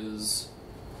this is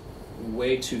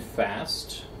way too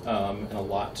fast and a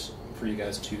lot for you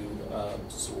guys to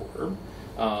absorb.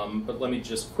 But let me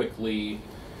just quickly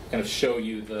kind of show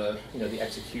you the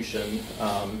execution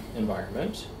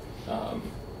environment.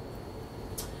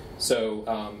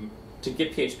 To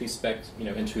get PHPSpec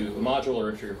into a module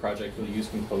or into your project, you'll use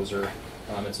Composer.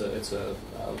 It's a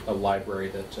library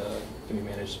that can be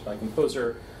managed by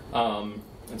Composer, and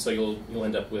so you'll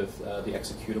end up with the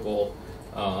executable,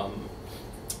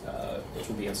 which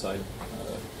will be inside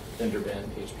vendor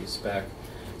bin PHPSpec.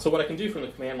 So what I can do from the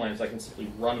command line is I can simply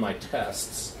run my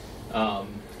tests,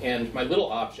 and my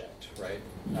little object, right?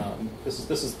 This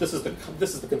is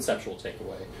the conceptual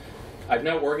takeaway. I've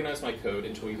now organized my code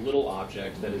into a little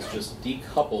object that is just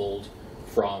decoupled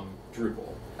from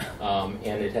Drupal,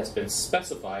 and it has been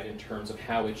specified in terms of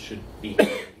how it should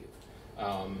behave,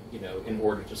 in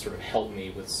order to sort of help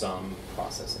me with some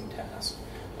processing task.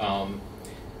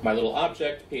 My little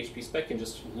object, PHPSpec, can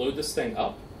just load this thing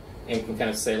up and can kind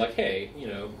of say, like, hey,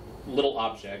 little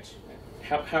object,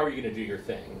 how are you going to do your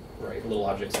thing, right? Little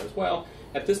object says, well,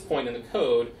 at this point in the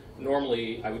code,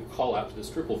 normally I would call out to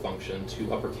this Drupal function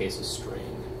to uppercase a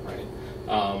string, right?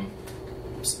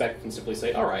 Spec can simply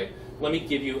say, all right, let me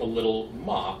give you a little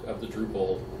mock of the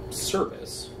Drupal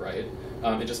service, right?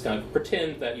 And just kind of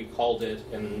pretend that you called it,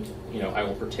 and I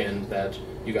will pretend that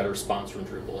you got a response from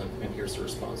Drupal, and here's the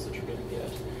response that you're going to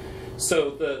get.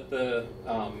 So the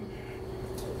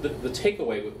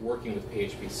takeaway with working with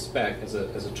PHPSpec as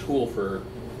a tool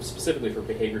specifically for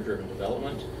behavior-driven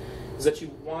development is that you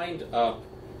wind up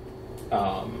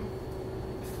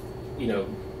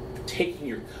taking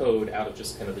your code out of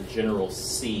just kind of the general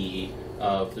sea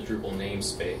of the Drupal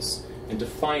namespace and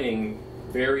defining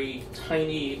very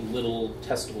tiny little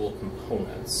testable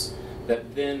components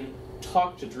that then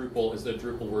talk to Drupal as though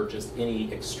Drupal were just any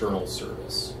external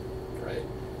service, right?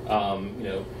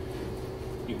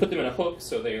 You put them in a hook,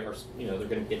 so they are, they're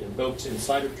going to get invoked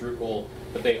inside of Drupal,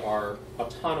 but they are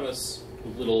autonomous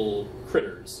little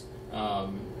critters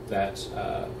that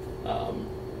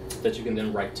you can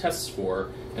then write tests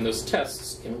for, and those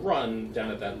tests can run down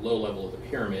at that low level of the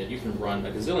pyramid. You can run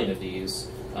a gazillion of these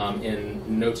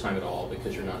in no time at all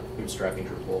because you're not bootstrapping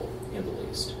Drupal in the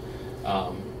least.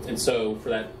 And so for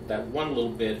that one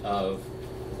little bit of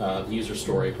the user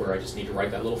story where I just need to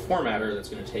write that little formatter that's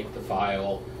going to take the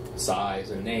file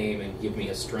size and name and give me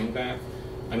a string back,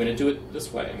 I'm going to do it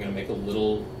this way. I'm going to make a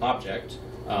little object.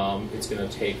 It's going to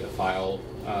take a file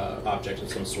object of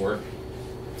some sort,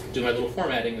 do my little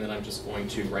formatting, and then I'm just going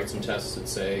to write some tests that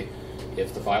say,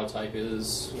 if the file type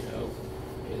is,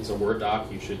 is a Word doc,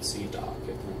 you should see doc.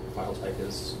 If the file type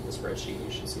is a spreadsheet,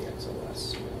 you should see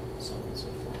XLS, so on and so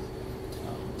forth.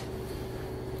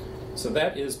 So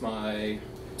that is my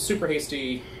super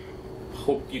hasty,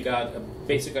 hope you got a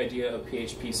basic idea of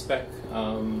PHPSpec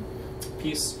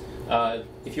piece.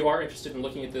 If you are interested in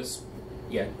looking at this,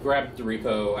 yeah, grab the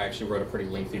repo. I actually wrote a pretty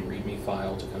lengthy README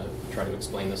file to kind of try to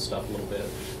explain this stuff a little bit.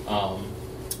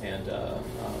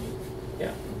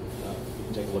 You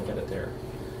can take a look at it there.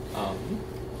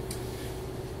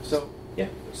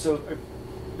 So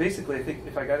basically, I think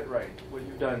if I got it right, what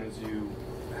you've done is you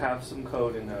have some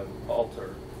code in an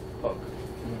alter hook,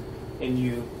 and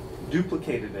you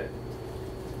duplicated it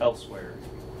elsewhere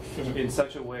in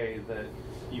such a way that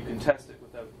you can test it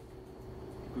without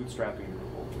bootstrapping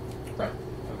Drupal. Right.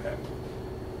 Okay.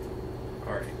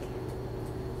 All right.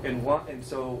 And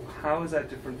so how is that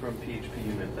different from PHP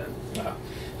unit then?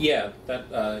 Yeah,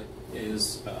 that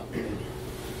is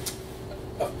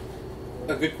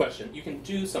a good question. You can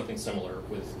do something similar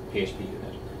with PHP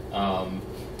unit.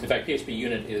 In fact, PHP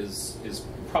unit is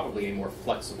probably a more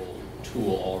flexible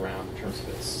tool all around in terms of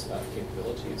its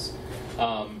capabilities.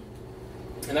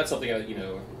 And that's something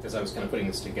as I was kind of putting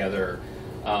this together,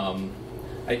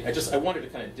 I wanted to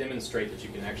kind of demonstrate that you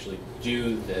can actually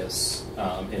do this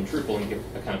in Drupal and give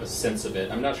a kind of a sense of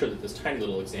it. I'm not sure that this tiny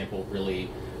little example really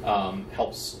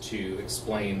helps to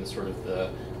explain the sort of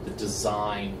the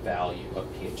design value of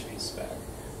PHPSpec.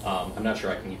 I'm not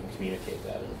sure I can even communicate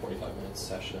that in a 45-minute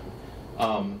session.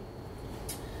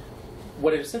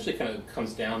 What it essentially kind of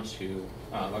comes down to,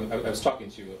 I was talking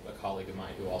to a colleague of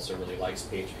mine who also really likes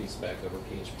PHPSpec over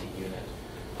PHP unit.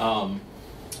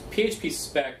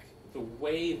 PHPSpec, the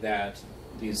way that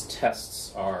these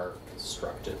tests are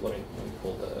constructed, let me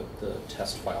pull the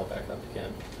test file back up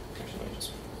again. Actually, let me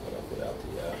just put it up without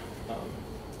the...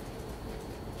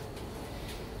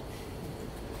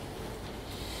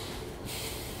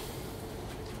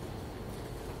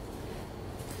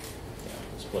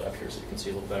 split up here so you can see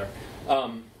a little better.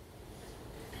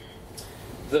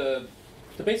 The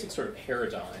basic sort of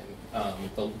paradigm,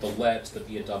 the let, the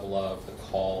via double of, the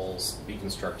calls, the be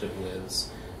constructed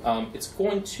with, it's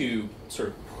going to sort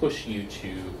of push you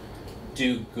to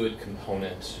do good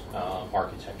component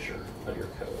architecture of your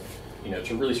code.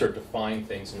 To really sort of define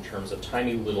things in terms of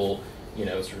tiny little,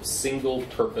 sort of single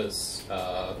purpose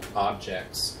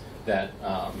objects that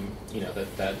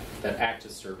that act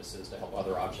as services to help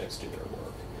other objects do their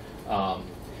work.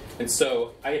 And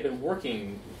so I had been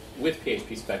working with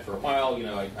PHPSpec for a while.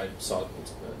 I saw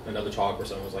another talk where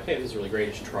someone was like, "Hey, this is really great.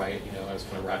 You should try it." I was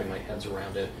kind of wrapping my heads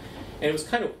around it, and it was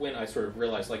kind of when I sort of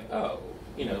realized, like, oh,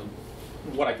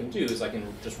 what I can do is I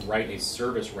can just write a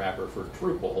service wrapper for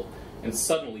Drupal, and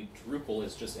suddenly Drupal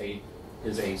is just a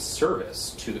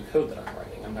service to the code that I'm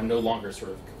writing. I'm no longer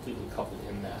sort of completely coupled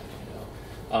in that.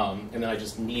 And then I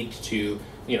just need to,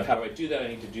 how do I do that? I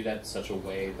need to do that in such a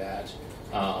way that,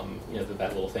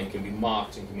 that little thing can be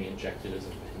mocked and can be injected as a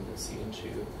dependency into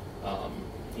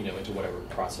whatever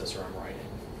processor I'm writing,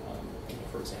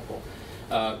 for example.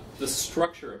 The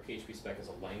structure of PHPSpec as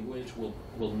a language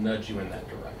will nudge you in that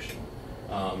direction.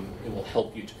 It will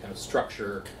help you to kind of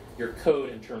structure your code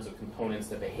in terms of components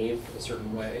that behave a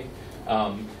certain way,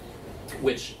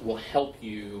 which will help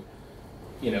you,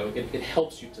 it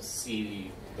helps you to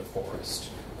see the forest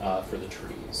for the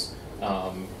trees.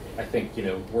 I think,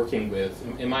 working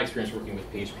with, in my experience working with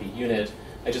PHP unit,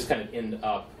 I just kind of end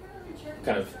up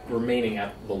kind of remaining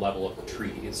at the level of the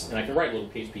trees. And I can write little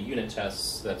PHP unit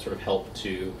tests that sort of help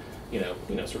to,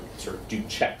 sort of do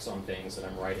checks on things that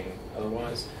I'm writing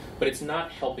otherwise. But it's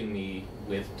not helping me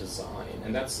with design.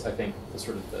 And that's, I think, the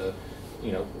sort of the,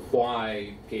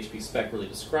 why PHPSpec really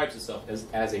describes itself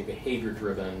as a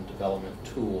behavior-driven development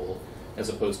tool as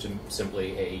opposed to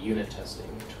simply a unit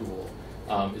testing tool,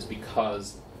 is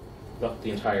because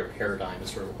the entire paradigm is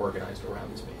sort of organized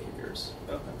around these behaviors.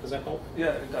 Okay. Does that help?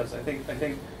 Yeah, it does. I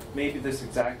think maybe this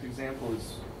exact example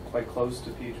is quite close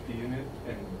to PHP unit,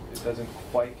 and it doesn't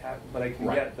quite cap, but I can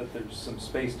get that there's some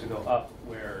space to go up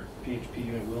where PHP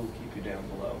unit will keep you down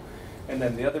below. And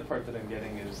then the other part that I'm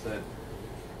getting is that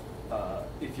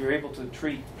if you're able to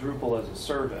treat Drupal as a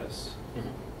service,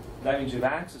 that means you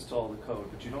have access to all the code,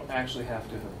 but you don't actually have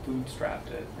to have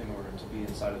bootstrapped it in order to be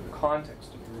inside of the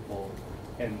context of Drupal,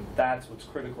 and that's what's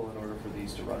critical in order for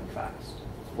these to run fast.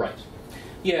 Right.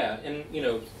 Yeah, and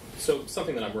so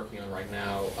something that I'm working on right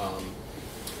now,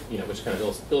 which kind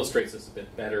of illustrates this a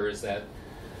bit better, is that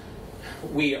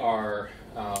we are,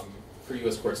 for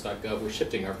uscourts.gov, we're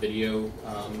shifting our video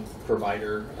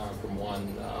provider from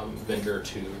one vendor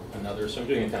to another. So I'm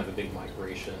doing a kind of a big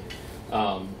migration.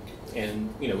 And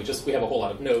we have a whole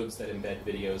lot of nodes that embed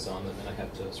videos on them, and I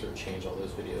have to sort of change all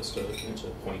those videos into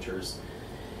pointers.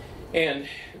 And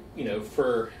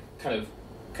for kind of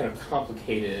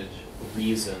complicated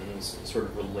reasons, sort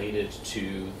of related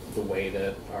to the way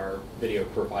that our video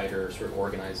provider sort of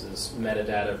organizes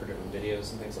metadata for different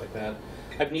videos and things like that,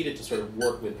 I've needed to sort of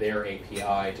work with their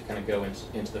API to kind of go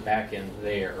into the back end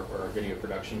there, where our video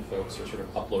production folks are sort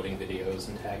of uploading videos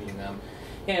and tagging them,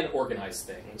 and organize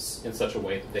things in such a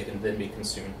way that they can then be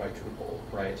consumed by Drupal,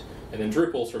 right? And then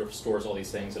Drupal sort of stores all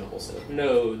these things in a whole set of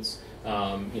nodes,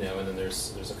 and then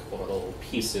there's a couple of other little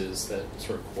pieces that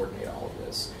sort of coordinate all of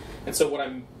this. And so what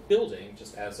I'm building,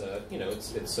 just as a,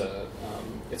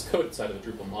 it's code inside of a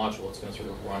Drupal module. It's going to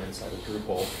sort of run inside of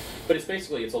Drupal, but it's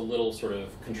a little sort of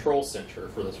control center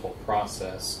for this whole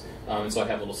process. And so I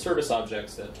have little service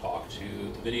objects that talk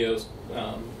to the videos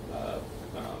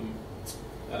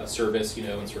service,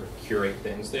 and sort of curate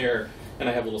things there. And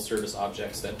I have little service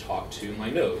objects that talk to my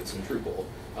nodes in Drupal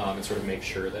and sort of make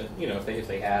sure that, if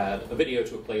they add a video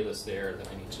to a playlist there, then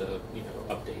I need to,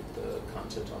 update the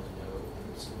content on the node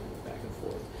and back and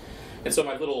forth. And so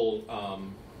my little,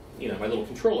 my little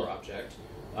controller object,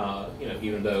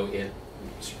 even though it,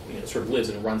 sort of lives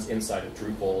and runs inside of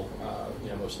Drupal,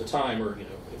 most of the time, or,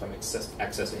 if I'm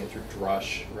accessing it through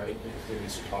Drush, right, it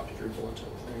needs to talk to Drupal and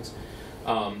other things.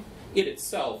 It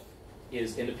itself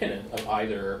is independent of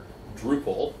either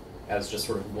Drupal as just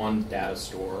sort of one data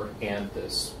store and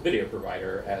this video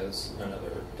provider as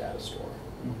another data store.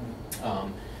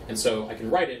 Mm-hmm. And so I can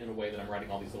write it in a way that I'm writing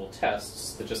all these little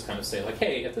tests that just kind of say, like,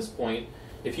 hey, at this point,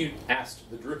 if you asked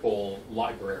the Drupal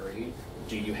library,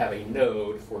 do you have a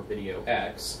node for video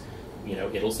X,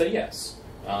 it'll say yes.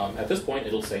 At this point,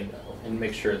 it'll say no, and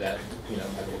make sure that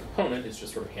my little component is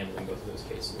just sort of handling both of those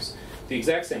cases. The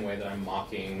exact same way that I'm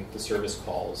mocking the service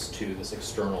calls to this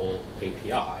external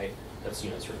API that's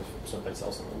sort of someplace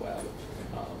else on the web.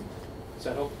 Does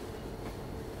that help?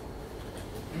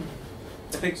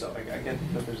 I think so. I get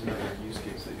that there's another use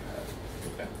case that you have.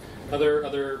 Okay.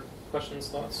 Other questions,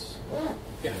 thoughts?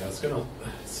 Yeah, I was going to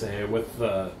say, with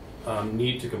the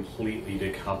need to completely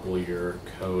decouple your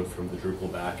code from the Drupal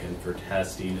backend for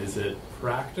testing, is it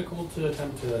practical to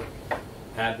attempt to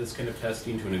add this kind of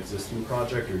testing to an existing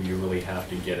project, or do you really have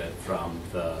to get it from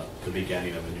the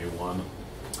beginning of a new one?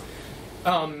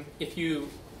 If you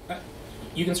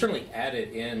can certainly add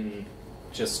it in,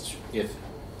 just if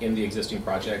in the existing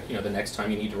project, the next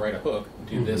time you need to write a hook,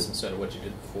 do mm-hmm. this instead of what you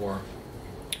did before,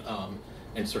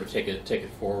 and sort of take it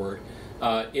forward.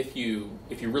 If you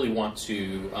really want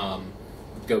to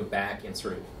go back and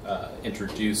sort of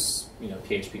introduce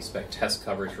PHPSpec test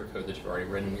coverage for code that you've already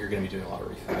written, you're going to be doing a lot of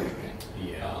refactoring.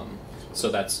 Yeah. So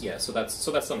that's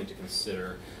something to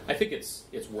consider. I think it's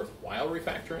worthwhile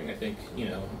refactoring. I think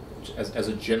as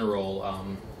a general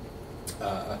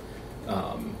kind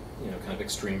of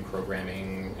extreme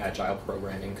programming, agile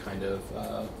programming kind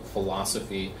of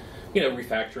philosophy.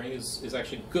 Refactoring is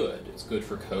actually good. It's good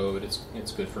for code.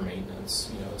 It's good for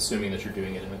maintenance. Assuming that you're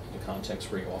doing it in a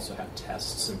context where you also have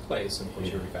tests in place, and of course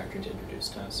you're refactoring to introduce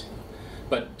tests.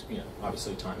 But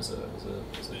obviously time is a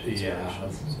consideration. Yeah,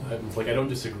 I don't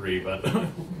disagree, but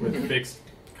with fixed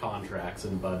contracts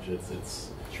and budgets, it's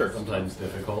sometimes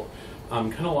difficult.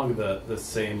 Kind of along the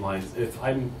same lines, if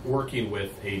I'm working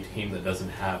with a team that doesn't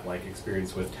have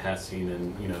experience with testing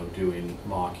and doing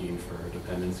mocking for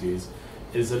dependencies,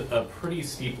 is it a pretty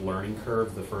steep learning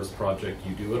curve the first project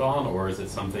you do it on, or is it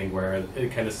something where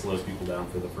it kind of slows people down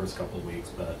for the first couple of weeks,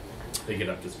 but they get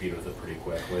up to speed with it pretty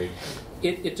quickly?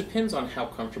 It depends on how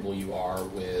comfortable you are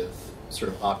with sort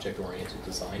of object-oriented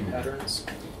design mm-hmm. patterns,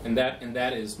 and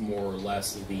that is more or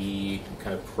less the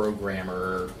kind of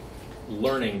programmer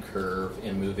learning curve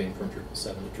in moving from Drupal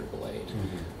 7 to Drupal 8.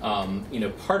 Mm-hmm.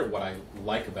 Part of what I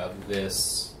like about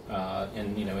this,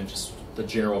 and just the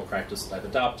general practice that I've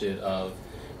adopted of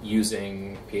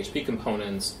using PHP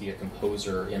components via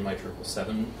Composer in my Drupal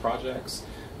 7 projects,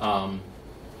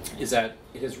 is that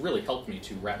it has really helped me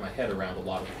to wrap my head around a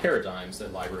lot of the paradigms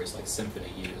that libraries like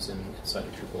Symfony use inside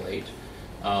of Drupal 8.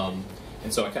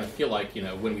 And so I kind of feel like,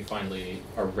 when we finally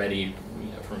are ready,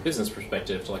 from a business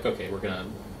perspective, to okay, we're going to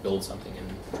build something in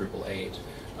Drupal 8.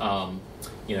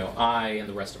 I and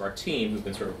the rest of our team who've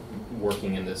been sort of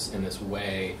working in this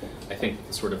way, I think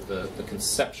the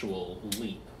conceptual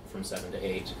leap from 7 to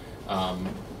 8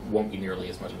 won't be nearly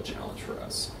as much of a challenge for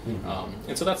us. Mm-hmm.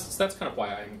 And so that's kind of why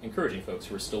I'm encouraging folks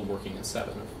who are still working in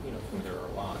 7, whom there are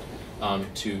a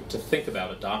lot, to think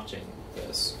about adopting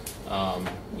this,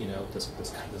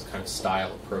 this kind of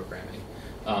style of programming,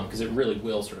 because it really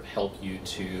will sort of help you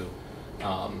to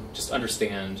just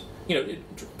understand,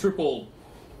 Drupal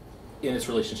in its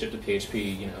relationship to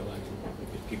PHP.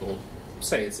 People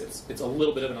say it's a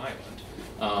little bit of an island,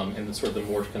 and sort of the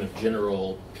more kind of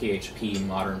general PHP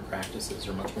modern practices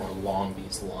are much more along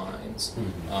these lines.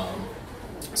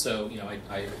 Mm-hmm. So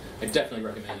I definitely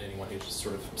recommend anyone who just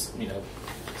sort of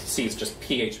sees just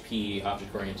PHP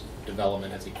object-oriented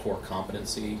development as a core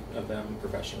competency of them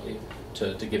professionally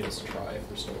to give this a try if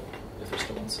they're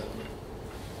still in 7.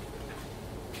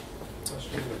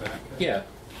 Question in the back. Yeah.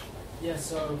 Yeah,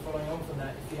 so following on from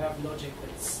that, if you have logic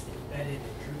that's embedded in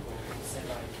Drupal,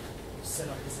 set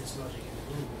up business logic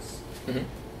in rules, mm-hmm.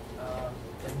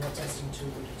 then what testing tool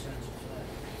would you turn to for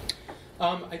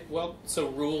that? So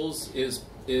rules is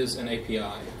an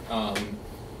API,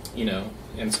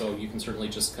 and so you can certainly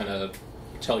just kind of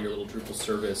tell your little Drupal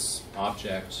service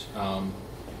object,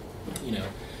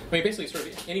 basically sort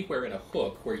of anywhere in a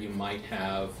hook where you might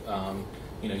have,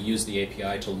 use the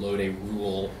API to load a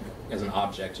rule as an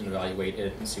object and evaluate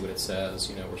it and see what it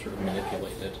says, or sort of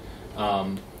manipulate it.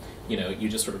 You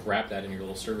just sort of wrap that in your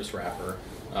little service wrapper,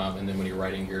 and then when you're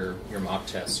writing your mock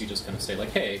tests, you just kind of say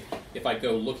like, hey, if I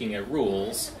go looking at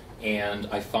rules and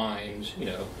I find,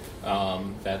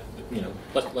 that,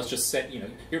 let's just set,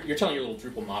 you're telling your little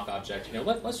Drupal mock object,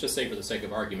 let's just say for the sake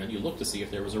of argument, you look to see if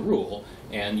there was a rule,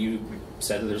 and you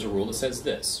said that there's a rule that says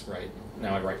this, right?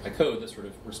 Now I write my code that sort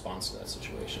of responds to that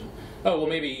situation. Oh, well,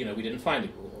 maybe, we didn't find the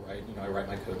rule, right? I write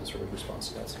my code that sort of responds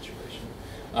to that situation.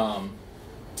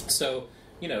 So,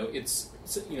 it's,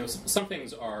 some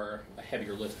things are a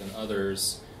heavier lift than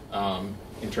others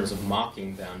in terms of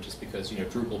mocking them, just because,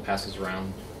 Drupal passes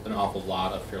around an awful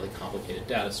lot of fairly complicated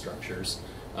data structures,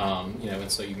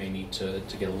 and so you may need to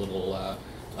get a little,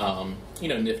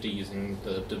 nifty using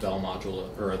the devel module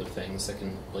or other things that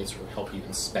can really sort of help you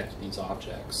inspect these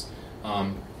objects.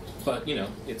 But,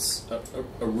 it's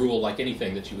a rule like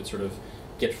anything that you would sort of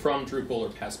get from Drupal or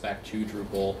pass back to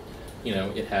Drupal.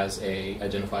 It has a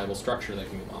identifiable structure that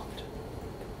can be mocked.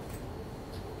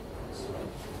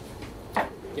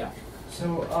 Yeah.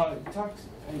 So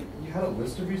you had a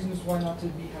list of reasons why not to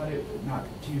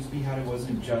use Behat. It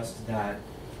wasn't just that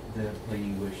the plain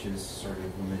English is sort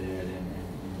of limited and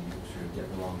you sort of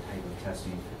get the wrong type of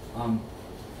testing.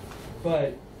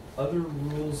 But other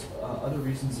rules, other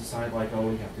reasons aside, like, oh,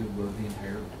 we have to load the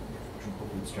entire Drupal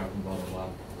bootstrap and blah, blah,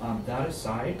 blah. That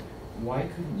aside, why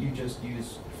couldn't you just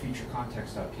use feature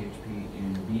context.php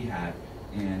in Behat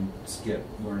and skip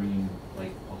learning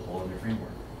like a whole other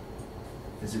framework?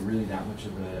 Is it really that much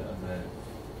of a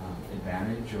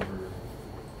advantage over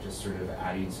just sort of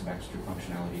adding some extra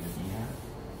functionality to Behat?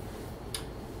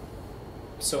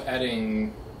 So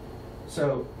adding.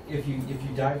 So if you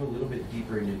dive a little bit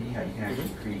deeper into Behat, you can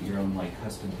actually create your own like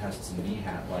custom tests in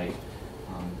Behat. Like,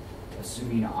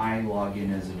 assuming I log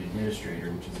in as an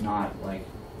administrator, which is not like,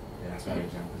 that's not an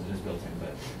example because it is built in,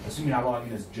 but assuming I log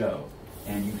in as Joe,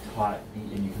 and you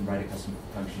can write a custom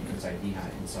function inside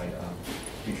Behat, inside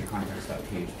feature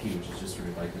context.php, which is just sort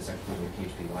of like this extra little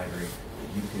PHP library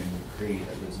that you can create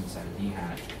that lives inside of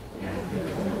Behat,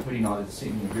 and putting all the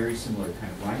same, very similar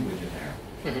kind of language in there.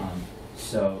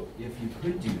 So if you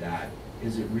could do that,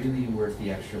 is it really worth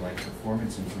the extra like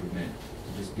performance improvement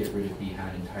to just get rid of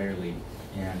Behat entirely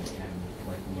and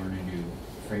like learn a new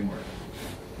framework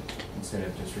instead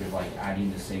of just sort of like adding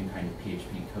the same kind of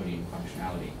PHP coding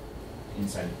functionality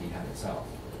inside of Behat itself?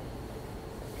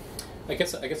 I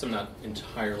guess I'm not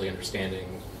entirely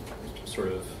understanding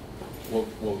sort of what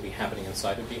would be happening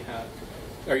inside of Behat.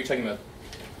 Are you talking about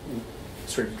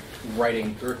sort of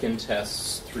writing gherkin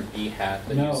tests through Behat?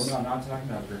 No, I'm not talking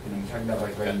about gherkin. I'm talking about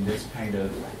like writing this kind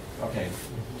of,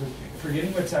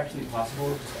 forgetting what's actually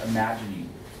possible, just imagining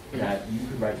that you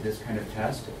could write this kind of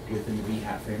test within the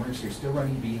Behat framework. So you're still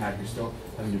running Behat, you're still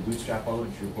having to bootstrap all of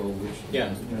Drupal, which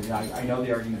I know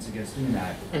the arguments against doing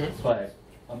that, but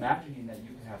imagining that you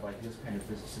can have like this kind of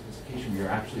sophistication, you're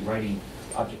actually writing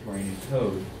object-oriented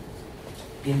code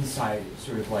inside,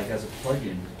 sort of like as a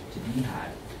plugin to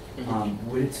Behat.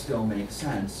 Would it still make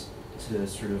sense to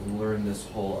sort of learn this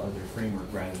whole other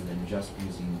framework rather than just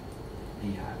using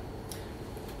Behat?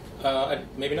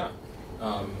 Maybe not.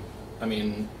 I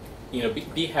mean,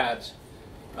 Behat,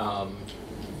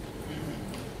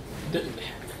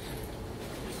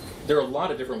 there are a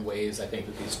lot of different ways I think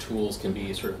that these tools can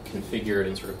be sort of configured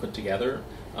and sort of put together.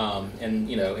 And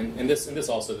this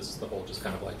is the whole just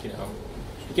kind of like,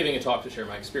 giving a talk to share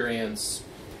my experience,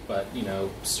 but,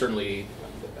 certainly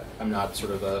I'm not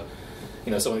sort of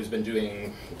someone who's been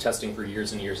doing testing for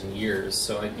years and years and years.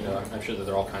 So I'm sure that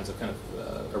there are all kinds of kind of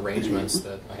arrangements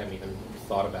that I haven't even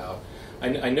thought about.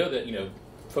 I know that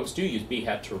folks do use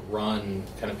Behat to run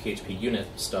kind of PHP unit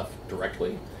stuff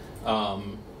directly,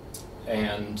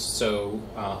 and so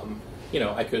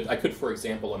I could for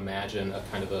example imagine a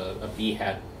kind of a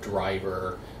Behat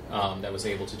driver that was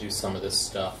able to do some of this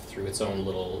stuff through its own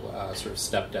little sort of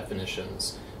step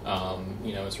definitions.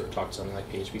 And sort of talk to something like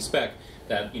PHPSpec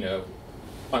that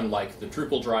unlike the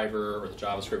Drupal driver or the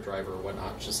JavaScript driver or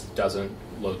whatnot, just doesn't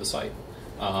load the site.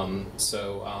 I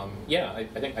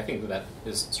think that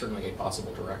is certainly a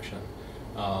possible direction.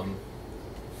 So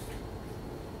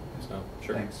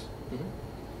sure. Thanks.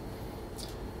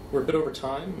 We're a bit over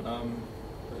time.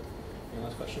 Any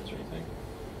last questions or anything?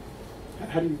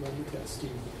 How do you run your test? Do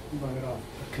you run it off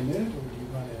a commit, or do you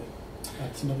run it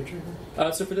at some other trigger?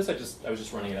 So for this, I was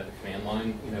just running it at the command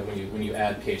line. When you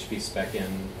add PHPSpec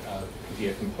in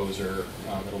via Composer,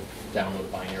 it'll download a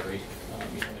binary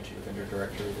into your vendor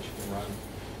directory that you can run,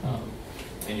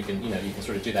 and you can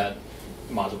sort of do that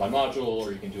module by module,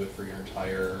 or you can do it for your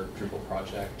entire Drupal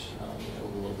project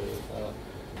with a little bit of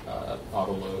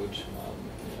auto load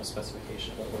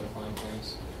specification about where the line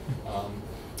points.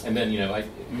 And then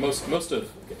most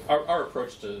of our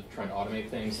approach to trying to automate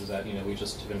things is that we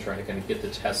just have been trying to kind of get the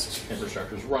test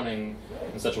infrastructures running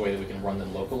in such a way that we can run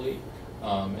them locally.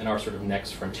 And our sort of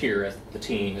next frontier as the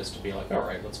team is to be like, all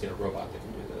right, let's get a robot that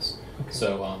can do this. Okay.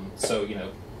 So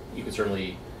you could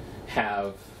certainly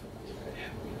have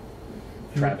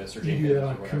Travis or You James do that or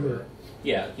on whatever. commit.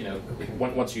 Yeah, Okay.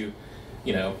 once you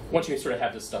sort of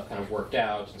have this stuff kind of worked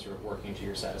out and sort of working to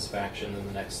your satisfaction, then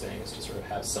the next thing is to sort of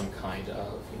have some kind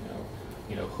of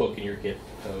hook in your Git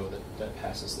code that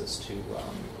passes this to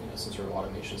some sort of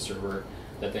automation server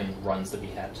that then runs the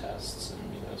Behat tests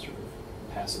and sort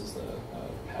of passes the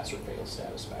pass or fail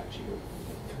status back to you.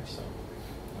 So.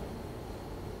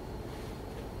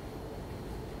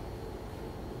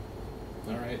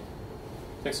 All right.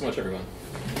 Thanks so much, everyone.